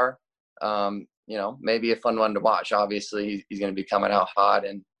 Ford car, maybe a fun one to watch. Obviously, he's going to be coming out hot,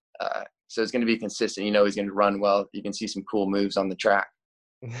 and so it's going to be consistent. He's going to run well. You can see some cool moves on the track.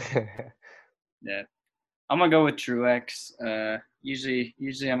 Yeah. I'm going to go with Truex. Usually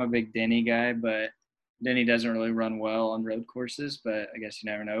I'm a big Denny guy, but Denny doesn't really run well on road courses, but I guess you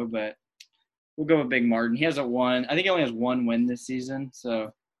never know. But we'll go with Big Martin. He hasn't won. I think he only has one win this season,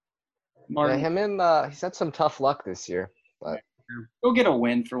 so Martin. Yeah, him and he's had some tough luck this year. But go get a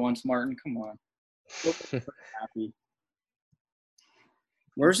win for once, Martin. Come on. Happy.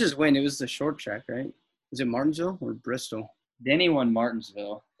 Where's his win? It was the short track, right? Was it Martinsville or Bristol? Denny won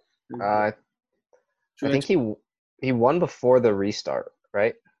Martinsville. I think he won before the restart,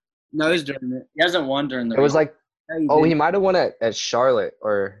 right? No, he was during it. He hasn't won during the. It was like, Yeah, he might have won at Charlotte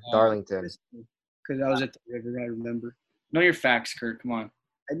or Darlington. Because I was at the river, I remember. Know your facts, Kurt. Come on.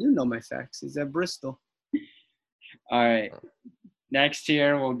 I do know my facts. He's at Bristol. All right. Next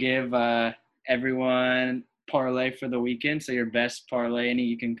here, we'll give everyone parlay for the weekend. So your best parlay, any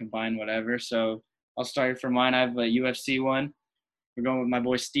you can combine whatever. So I'll start for mine. I have a UFC one. We're going with my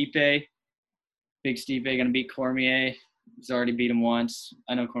boy Stipe. Big Stipe going to beat Cormier. He's already beat him once.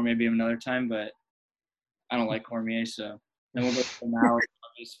 I know Cormier beat him another time, but I don't like Cormier. So then we'll go for Malik,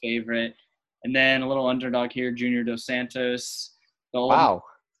 his favorite. And then a little underdog here, Junior Dos Santos. Wow.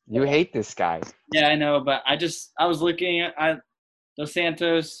 You hate this guy. Yeah, I know, but I was looking at Dos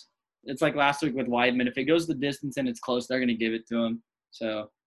Santos. It's like last week with Weidman. If it goes the distance and it's close, they're going to give it to him. So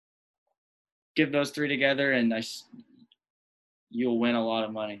give those three together, and you'll win a lot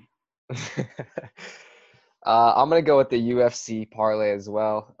of money. I'm going to go with the UFC parlay as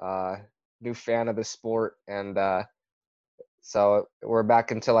well. New fan of the sport. And so we're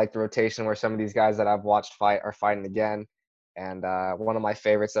back into like the rotation where some of these guys that I've watched fight are fighting again. And one of my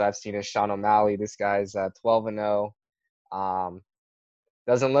favorites that I've seen is Sean O'Malley. This guy's 12-0.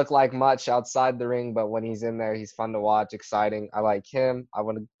 Doesn't look like much outside the ring, but when he's in there, he's fun to watch, exciting. I like him. I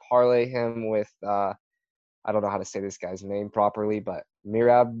want to parlay him with I don't know how to say this guy's name properly, but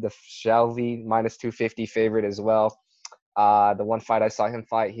Mirab the Shelby minus 250 favorite as well. The one fight I saw him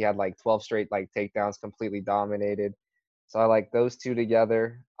fight, he had like 12 straight like takedowns, completely dominated. So I like those two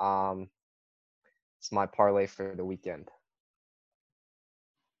together. It's my parlay for the weekend.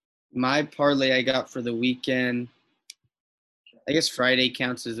 My parlay I got for the weekend, I guess Friday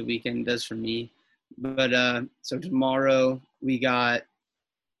counts as the weekend, does for me. But so tomorrow we got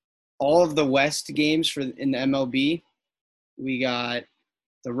all of the West games in the MLB. We got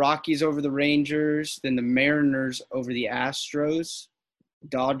the Rockies over the Rangers, then the Mariners over the Astros,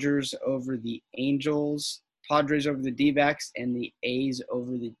 Dodgers over the Angels, Padres over the D-backs, and the A's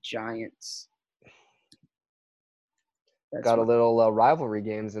over the Giants. That's got a little rivalry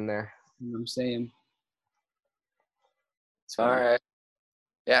games in there. what I'm saying. All right.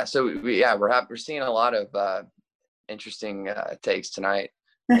 Yeah. So we're seeing a lot of interesting takes tonight.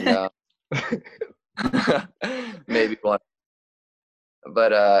 And, maybe one.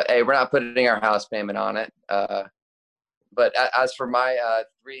 But hey, we're not putting our house payment on it. But as for my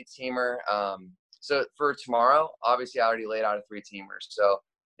 3-teamer, so for tomorrow, obviously I already laid out a 3-teamer.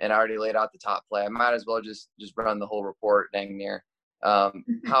 And I already laid out the top play. I might as well just run the whole report dang near. How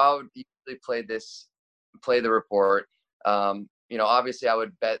do you usually play the report? Obviously I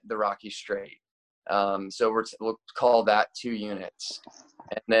would bet the Rockies straight. So we'll call that 2 units.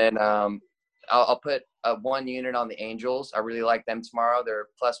 And then I'll put 1 unit on the Angels. I really like them tomorrow. They're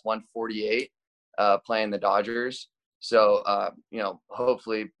plus 148 playing the Dodgers. So,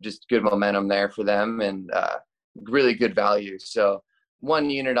 hopefully just good momentum there for them and really good value. So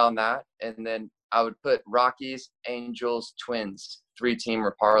 1 unit on that. And then I would put Rockies, Angels, Twins,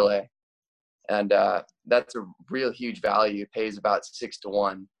 3-teamer parlay. And that's a real huge value. It pays about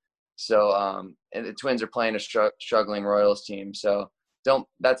 6-1. So, and the Twins are playing a struggling Royals team. So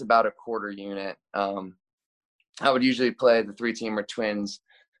that's about a quarter unit. I would usually play the 3-teamer Twins,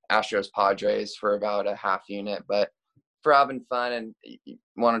 Astros, Padres for about a half unit. But for having fun and you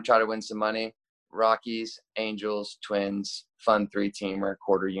want to try to win some money, Rockies, Angels, Twins, fun 3-teamer,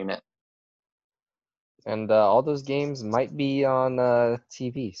 quarter unit. And all those games might be on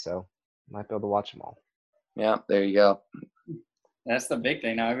TV, so might be able to watch them all. Yeah, there you go. That's the big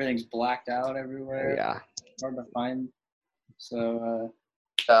thing now. Everything's blacked out everywhere. Yeah. Hard to find. So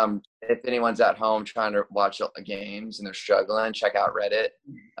if anyone's at home trying to watch games and they're struggling, check out Reddit.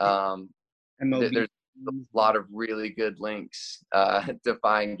 There's a lot of really good links to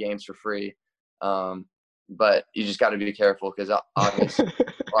find games for free. But you just got to be careful because obviously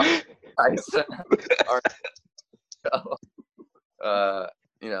guys are,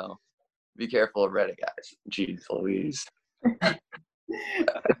 Be careful of Reddit, guys. Jeez Louise.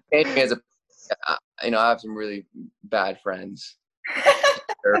 As a, I have some really bad friends.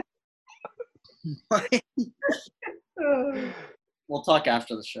 We'll talk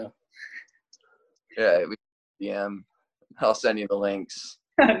after the show. Yeah, we DM. I'll send you the links.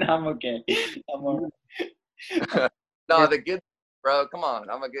 No, I'm okay. I'm all right. No, the good, bro. Come on,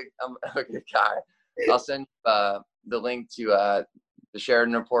 I'm a good guy. I'll send you the link to the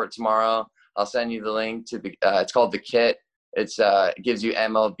Sheridan Report tomorrow. I'll send you the link to the. It's called The Kit. It gives you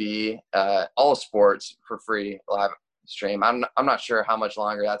MLB, all sports for free live stream. I'm not sure how much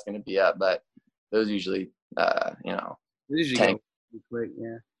longer that's going to be up, but those usually, Usually go quick,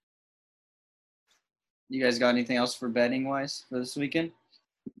 yeah. You guys got anything else for betting wise for this weekend?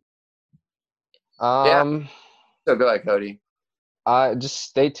 So go ahead, Cody. Just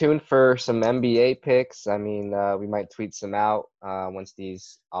stay tuned for some NBA picks. I mean, we might tweet some out once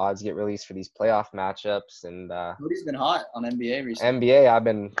these odds get released for these playoff matchups. And Cody's been hot on NBA recently.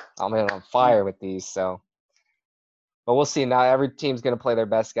 NBA, I'm on fire with these. So, but we'll see. Now every team's gonna play their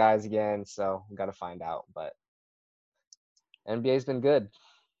best guys again, so we got to find out. But NBA's been good.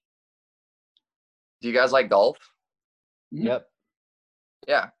 Do you guys like golf? Yep.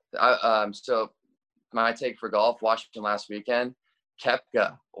 Yeah. So my take for golf, Washington last weekend,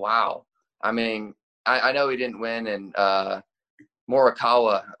 Koepka. Wow. I mean, I know he didn't win, and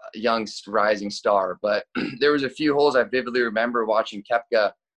Morikawa, young rising star, but there was a few holes I vividly remember watching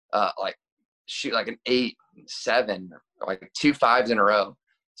Koepka shoot like an 8-7, like 2 5s in a row,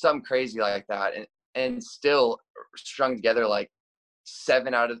 something crazy like that, and still strung together like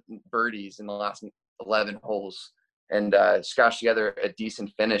 7 out of birdies in the last 11 holes, and scratched together a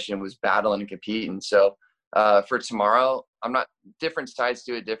decent finish and was battling and competing. So for tomorrow, I'm not different sides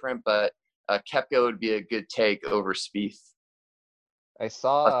do it different, but Koepka would be a good take over Spieth. I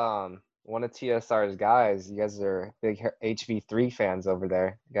saw one of TSR's guys. You guys are big HV3 fans over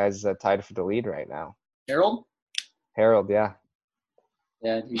there. You guys tied for the lead right now. Harold, yeah.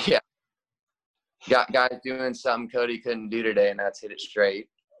 Yeah. Yeah. Got guys doing something Cody couldn't do today, and that's hit it straight.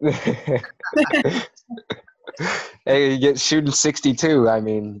 Hey, you get shooting 62. I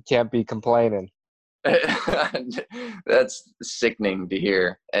mean, you can't be complaining. That's sickening to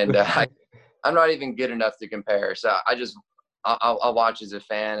hear, and I'm not even good enough to compare. So I'll watch as a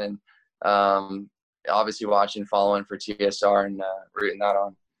fan, and obviously watching, following for TSR, and rooting that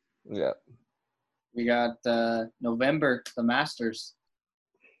on. Yeah. We got November, the Masters.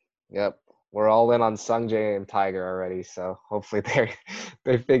 Yep. We're all in on Sungjae and Tiger already, so hopefully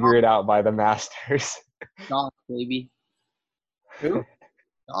they figure it out by the Masters. Doc, baby. Who?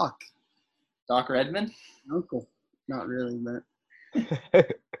 Doc. Doc Redman? Uncle. Not really, but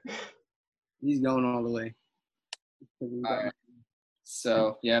he's going all the way. All right.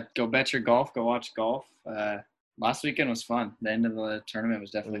 So, yeah, go bet your golf. Go watch golf. Last weekend was fun. The end of the tournament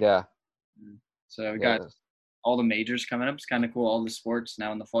was definitely Yeah. fun. So we got all the majors coming up. It's kind of cool. All the sports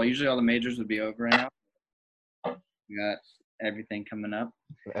now in the fall. Usually all the majors would be over right now. We got everything coming up.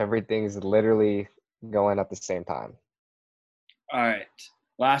 Everything's literally going at the same time. All right.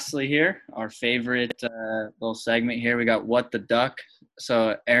 Lastly here, our favorite little segment here. We got What the Duck.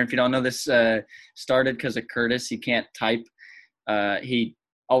 So, Aaron, if you don't know, this started because of Curtis. He can't type. He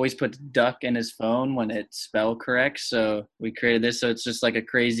always puts duck in his phone when it's spelled correct. So we created this. So it's just like a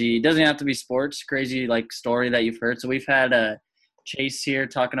crazy – it doesn't have to be sports, crazy like story that you've heard. So we've had Chase here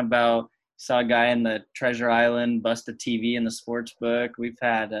talking about – saw a guy in the Treasure Island bust a TV in the sports book. We've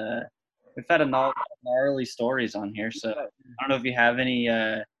had a gnarly stories on here. So I don't know if you have any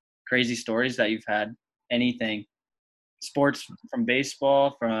crazy stories that you've had, anything. Sports, from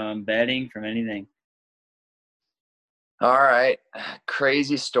baseball, from betting, from anything. All right.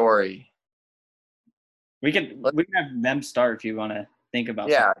 Crazy story. We can have them start if you want to think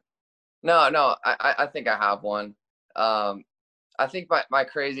about something. No, I think I have one. I think my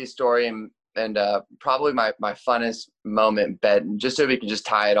crazy story and probably my funnest moment betting, just so we can just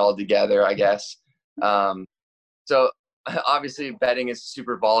tie it all together, I guess. So obviously betting is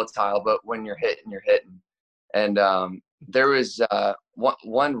super volatile, but when you're hitting, you're hitting. And there was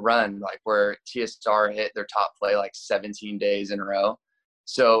one run like where TSR hit their top play like 17 days in a row.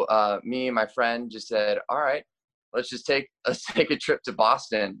 So me and my friend just said, all right, let's take a trip to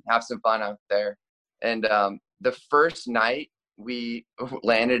Boston, have some fun out there. And the first night we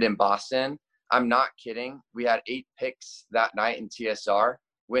landed in Boston, I'm not kidding, we had 8 picks that night in TSR,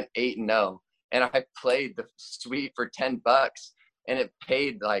 went 8-0, and I played the suite for $10 and it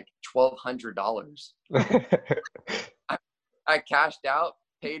paid like $1,200. I cashed out,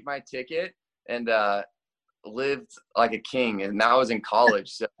 paid my ticket, and lived like a king. And that was in college.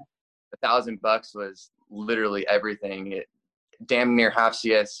 So $1,000 was literally everything. It damn near half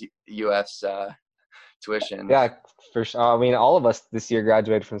CSUF's tuition. Yeah, for sure. I mean, all of us this year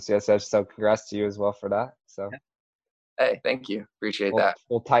graduated from CSF, so congrats to you as well for that. So Hey, thank you. Appreciate we'll, that.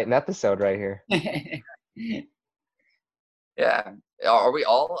 we'll tighten episode right here. Yeah. Are we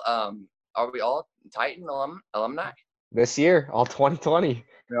all Titan alumni? This year, all 2020.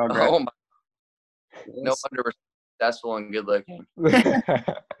 We're all Oh my, no Yes. wonder we're successful and good looking.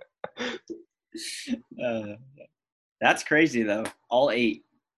 That's crazy though. All 8.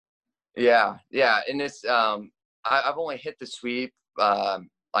 Yeah, and it's I've only hit the sweep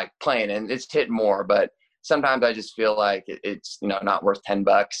like playing, and it's hit more, but sometimes I just feel like it's not worth $10,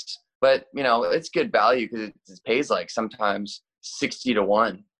 but it's good value because it pays like sometimes 60 to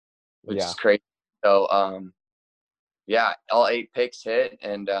 1, which Yeah. is crazy. So yeah, all 8 picks hit,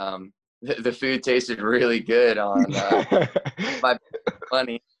 and the food tasted really good on my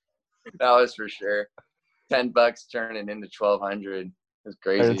money. That was for sure. $10 turning into 1,200. It was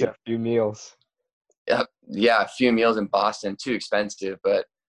Turn crazy. into a few meals. Yeah, a few meals in Boston, too expensive, but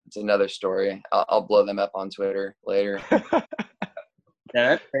it's another story. I'll blow them up on Twitter later. Yeah,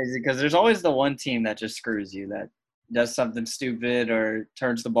 that's crazy because there's always the one team that just screws you, that does something stupid or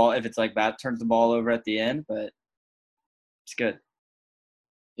turns the ball, if it's like that, turns the ball over at the end, but it's good.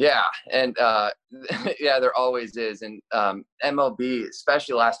 Yeah, and yeah, there always is. And MLB,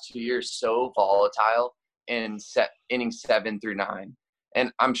 especially the last 2 years, so volatile in innings 7 through 9. And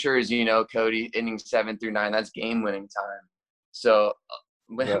I'm sure, as you know, Cody, innings 7 through 9, that's game-winning time. So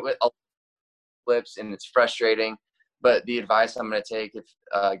with flips, and it's frustrating. But the advice I'm going to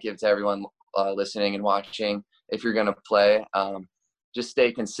give to everyone listening and watching, if you're going to play, just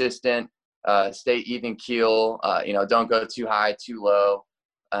stay consistent, stay even keel. Don't go too high, too low.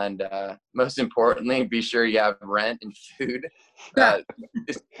 And most importantly, be sure you have rent and food.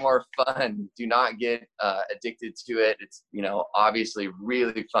 It's more fun. Do not get addicted to it. It's obviously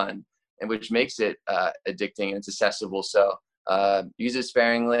really fun, and which makes it addicting, and it's accessible. So use it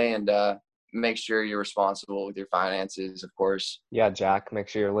sparingly, and make sure you're responsible with your finances, of course. Yeah, Jack, make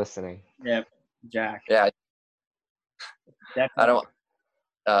sure you're listening. Yeah, Jack. Yeah, Definitely.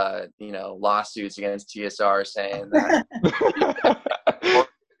 I don't lawsuits against TSR saying that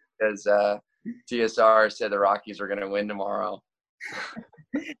because TSR said the Rockies were going to win tomorrow.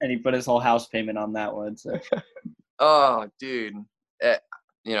 And he put his whole house payment on that one. So. Oh, dude.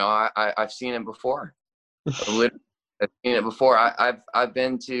 I've seen it before. Literally, I've seen it before. I've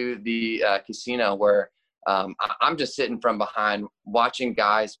been to the casino where I'm just sitting from behind watching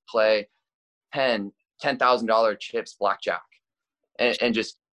guys play $10,000 chips blackjack and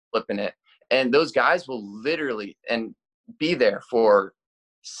just flipping it. And those guys will literally be there for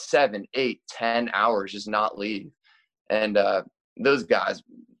 7, 8, 10 hours, just not leave. And those guys,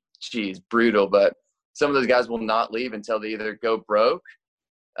 geez, brutal. But some of those guys will not leave until they either go broke,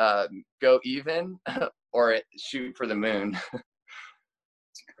 go even, or shoot for the moon.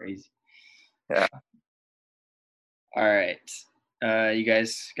 It's crazy. Yeah. All right. You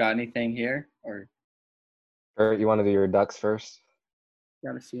guys got anything here? Or You want to do your ducks first?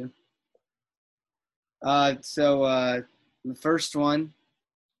 Got a few. So the first one,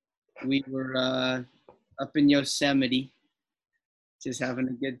 we were up in Yosemite, just having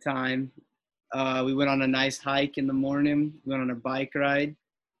a good time. We went on a nice hike in the morning. We went on a bike ride.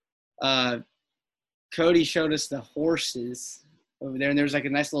 Cody showed us the horses over there, and there was like a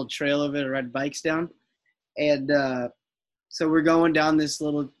nice little trail over there to ride bikes down. And so we're going down this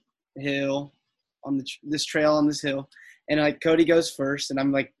little hill on this trail on this hill, and like Cody goes first, and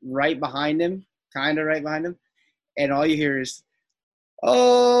I'm like right behind him, kind of right behind him, and all you hear is,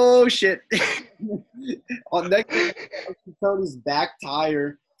 "Oh shit!" On next, Cody's back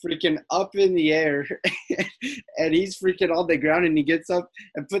tire freaking up in the air, and he's freaking on the ground, and he gets up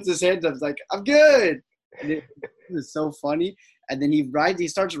and puts his hands up, like, "I'm good." And it was so funny. And then he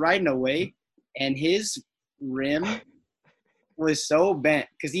starts riding away, and his rim was so bent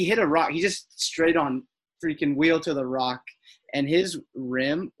because he hit a rock. He just straight on freaking wheel to the rock, and his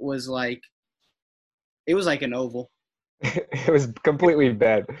rim was like, it was like an oval. It was completely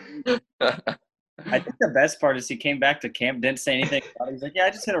bad. I think the best part is he came back to camp, didn't say anything about it. He's like, yeah, I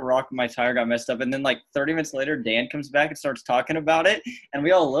just hit a rock and my tire got messed up. And then like 30 minutes later, Dan comes back and starts talking about it. And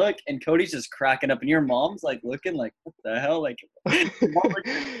we all look, and Cody's just cracking up. And your mom's like looking like, what the hell? Like,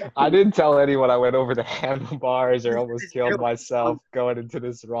 I didn't tell anyone I went over the handlebars or almost killed myself going into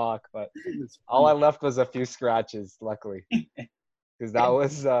this rock. But all I left was a few scratches, luckily. Because that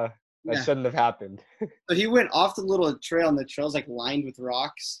was that shouldn't have happened. So he went off the little trail, and the trail's like lined with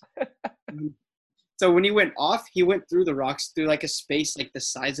rocks. So when he went off, he went through the rocks through like a space like the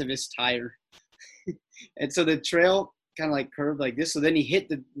size of his tire. And so the trail kind of like curved like this. So then he hit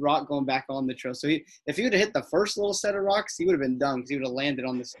the rock going back on the trail. So if he would have hit the first little set of rocks, he would have been done because he would have landed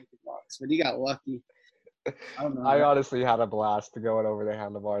on the second rocks. But he got lucky. I don't know. I honestly had a blast going over the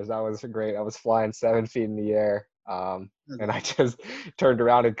handlebars. That was great. I was flying 7 feet in the air. And I just turned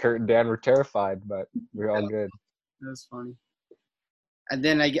around and Kurt and Dan were terrified, but we were all good. That was funny. And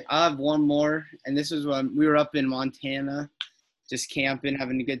then I have one more, and this was when we were up in Montana, just camping,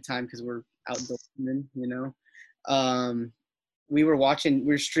 having a good time because we're outdoorsmen, you know. We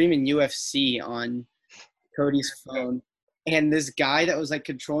were streaming UFC on Cody's phone, and this guy that was like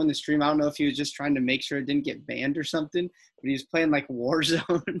controlling the stream, I don't know if he was just trying to make sure it didn't get banned or something, but he was playing like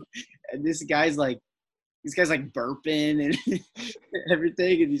Warzone, and this guy's like burping and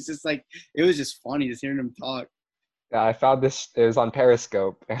everything, and he's just like, it was just funny just hearing him talk. Yeah, I found this. It was on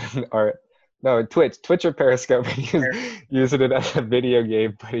Periscope, Twitch or Periscope. He was using it as a video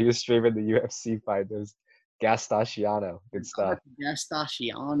game, but he was streaming the UFC fight. It was Gastaciano. Good stuff.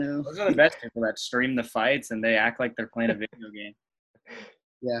 Gastaciano. Those are the best people that stream the fights and they act like they're playing a video game.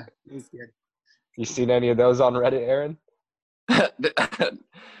 Yeah, it was good. You seen any of those on Reddit, Aaron?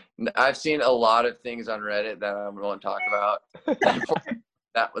 I've seen a lot of things on Reddit that I won't talk about.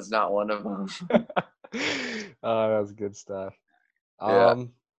 That was not one of them. Oh, that was good stuff. Yeah.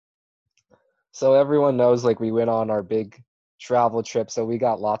 So everyone knows, like, we went on our big travel trip, so we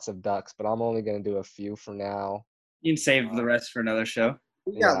got lots of ducks, but I'm only going to do a few for now. You can save the rest for another show.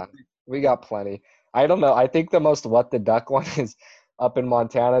 Yeah, we got plenty. I don't know. I think the most what the duck one is up in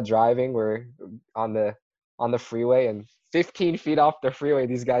Montana driving. We're on the freeway, and 15 feet off the freeway,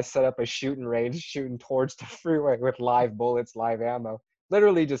 these guys set up a shooting range, shooting towards the freeway with live bullets, live ammo.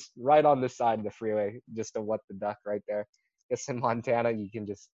 Literally just right on the side of the freeway, just a what the duck right there. Guess in Montana, you can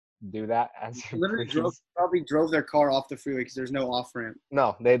just do that as you literally probably drove their car off the freeway because there's no off ramp.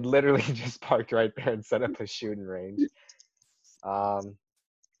 No, they'd literally just parked right there and set up a shooting range. And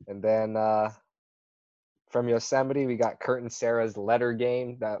then from Yosemite, we got Kurt and Sarah's letter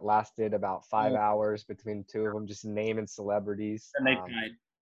game that lasted about 5 hours between the two of them, just naming celebrities. And they tied.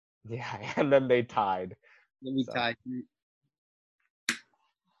 Yeah, and then they tied. Tied.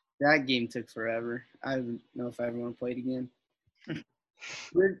 That game took forever. I don't know if I ever want to play it again.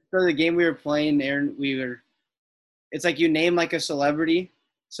 For the game we were playing, Aaron, it's like you name like a celebrity.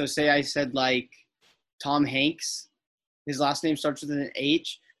 So say I said like Tom Hanks. His last name starts with an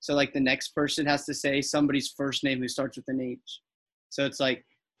H. So like the next person has to say somebody's first name who starts with an H. So it's like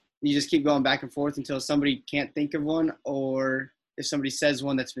you just keep going back and forth until somebody can't think of one, or if somebody says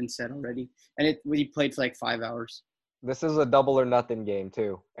one that's been said already. And we played for like 5 hours. This is a double or nothing game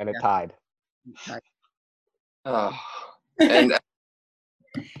too, and it tied. Oh, and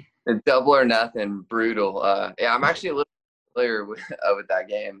double or nothing, brutal. Yeah, I'm actually a little familiar with that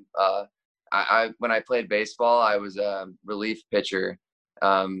game. I when I played baseball, I was a relief pitcher,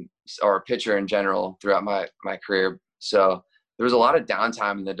 or a pitcher in general throughout my career. So there was a lot of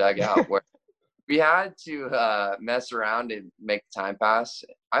downtime in the dugout where we had to mess around and make the time pass.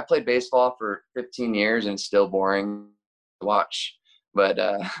 I played baseball for 15 years and it's still boring to watch, but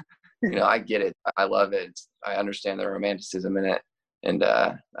I get it. I love it. I understand the romanticism in it, and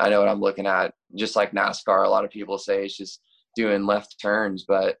I know what I'm looking at. Just like NASCAR, a lot of people say it's just doing left turns,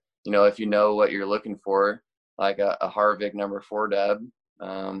 but if you know what you're looking for, like a Harvick number 4 dub.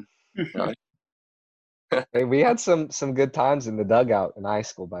 Hey, we had some good times in the dugout in high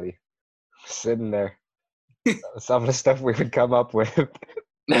school, buddy. Sitting there, some of the stuff we would come up with.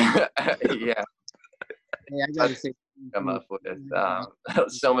 Yeah. Hey, I gotta say, Come up with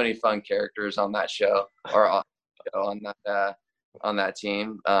so many fun characters on that show, or on that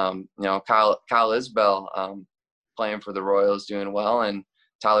team. Kyle Isbell playing for the Royals, doing well, and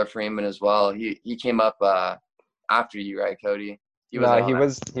Tyler Freeman as well. He came up after you, right, Cody? He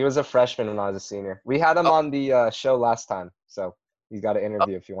was a freshman when I was a senior. We had him on the show last time, so he's got an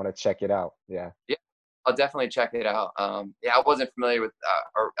interview if you want to check it out. Yeah. Yeah, I'll definitely check it out. Yeah, I wasn't familiar with,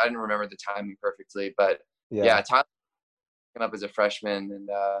 or I didn't remember the timing perfectly, but yeah, Tyler came up as a freshman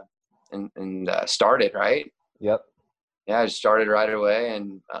and started, right? Yep. Yeah, I just started right away,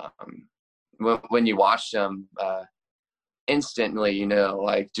 and when you watch them, instantly,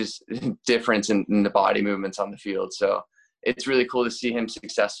 like just difference in the body movements on the field. So it's really cool to see him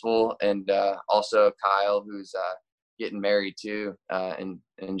successful, and also Kyle, who's getting married too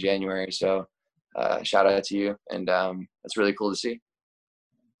in January. So shout out to you, and it's really cool to see.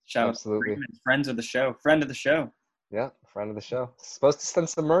 Shout Absolutely. out to friend of the show. Yeah, friend of the show. Supposed to send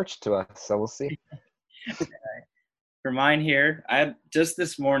some merch to us, so we'll see. For mine here, I just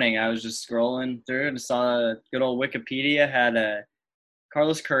this morning I was just scrolling through and saw good old Wikipedia had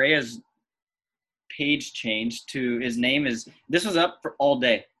Carlos Correa's page changed to his name is this was up for all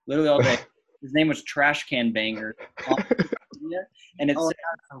day, literally all day. His name was Trash Can Banger on Wikipedia, and it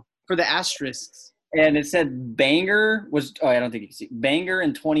said, For the asterisks. and it said Banger was I don't think you can see Banger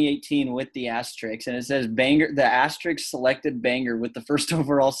in 2018 with the asterisks, and it says Banger the asterisk selected Banger with the first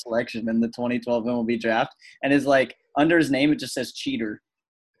overall selection in the 2012 MLB draft, and is like under his name it just says cheater,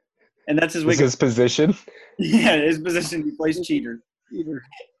 and that's his Is his position? yeah, his position he plays cheater.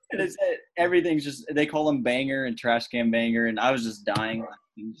 And it's everything's just they call him Banger and Trash Can Banger, and I was just dying.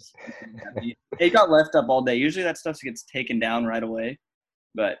 It got left up all day. Usually that stuff gets taken down right away,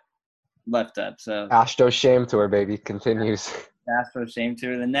 but left up. So Astro shame tour, baby, continues. Astro shame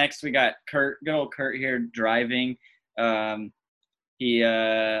tour. The next we got Kurt, good old Kurt here driving. He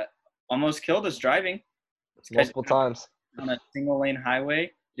almost killed us driving Multiple times. on a single lane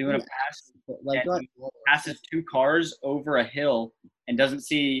highway doing a pass. Like, And he passes two cars over a hill and doesn't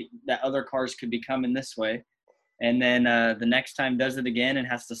see that other cars could be coming this way. And then the next time does it again and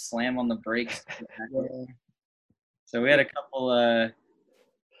has to slam on the brakes. So we had a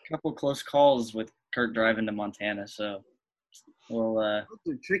couple close calls with Kurt driving to Montana. So we'll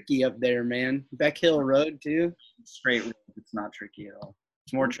those are tricky up there, man. Beck Hill Road too. straight road. It's not tricky at all.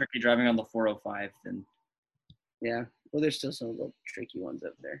 It's more tricky driving on the 405 than. Yeah. Well, there's still some little tricky ones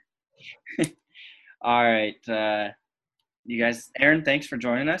up there. All right. You guys, Aaron, thanks for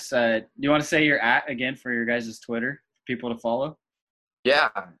joining us. Do you want to say your @ again for your guys' Twitter, for people to follow? Yeah,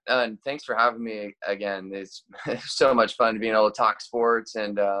 and thanks for having me again. It's so much fun being able to talk sports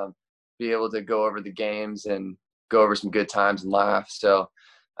and be able to go over the games and go over some good times and laugh. So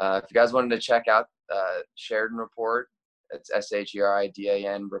if you guys wanted to check out Sheridan Report, it's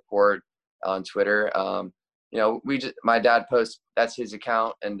SHERIDAN Report on Twitter. You know, my dad posts, that's his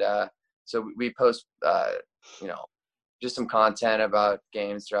account, and so we post you know, just some content about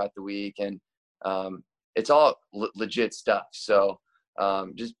games throughout the week, and it's all legit stuff. So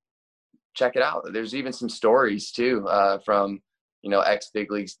just check it out. There's even some stories too from, you know, ex-big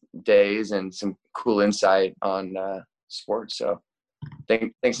leagues days and some cool insight on sports. So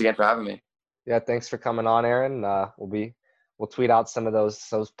thanks again for having me. Yeah, thanks for coming on, Aaron. We'll tweet out some of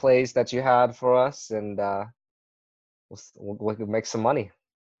those plays that you had for us, and we'll make some money.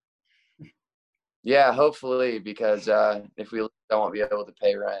 Yeah, hopefully, because if we lose, I won't be able to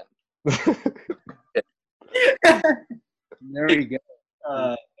pay rent. There we go.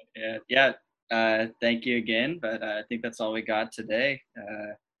 Yeah. Thank you again, but I think that's all we got today.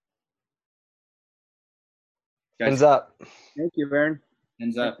 Guys, Hands up. Thank you, Aaron.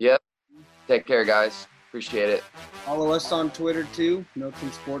 hands up. Yep. Take care, guys. Appreciate it. Follow us on Twitter too,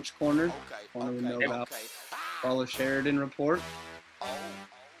 Milton Sports Corner. Okay, Want to know okay, about okay. follow Sheridan Report.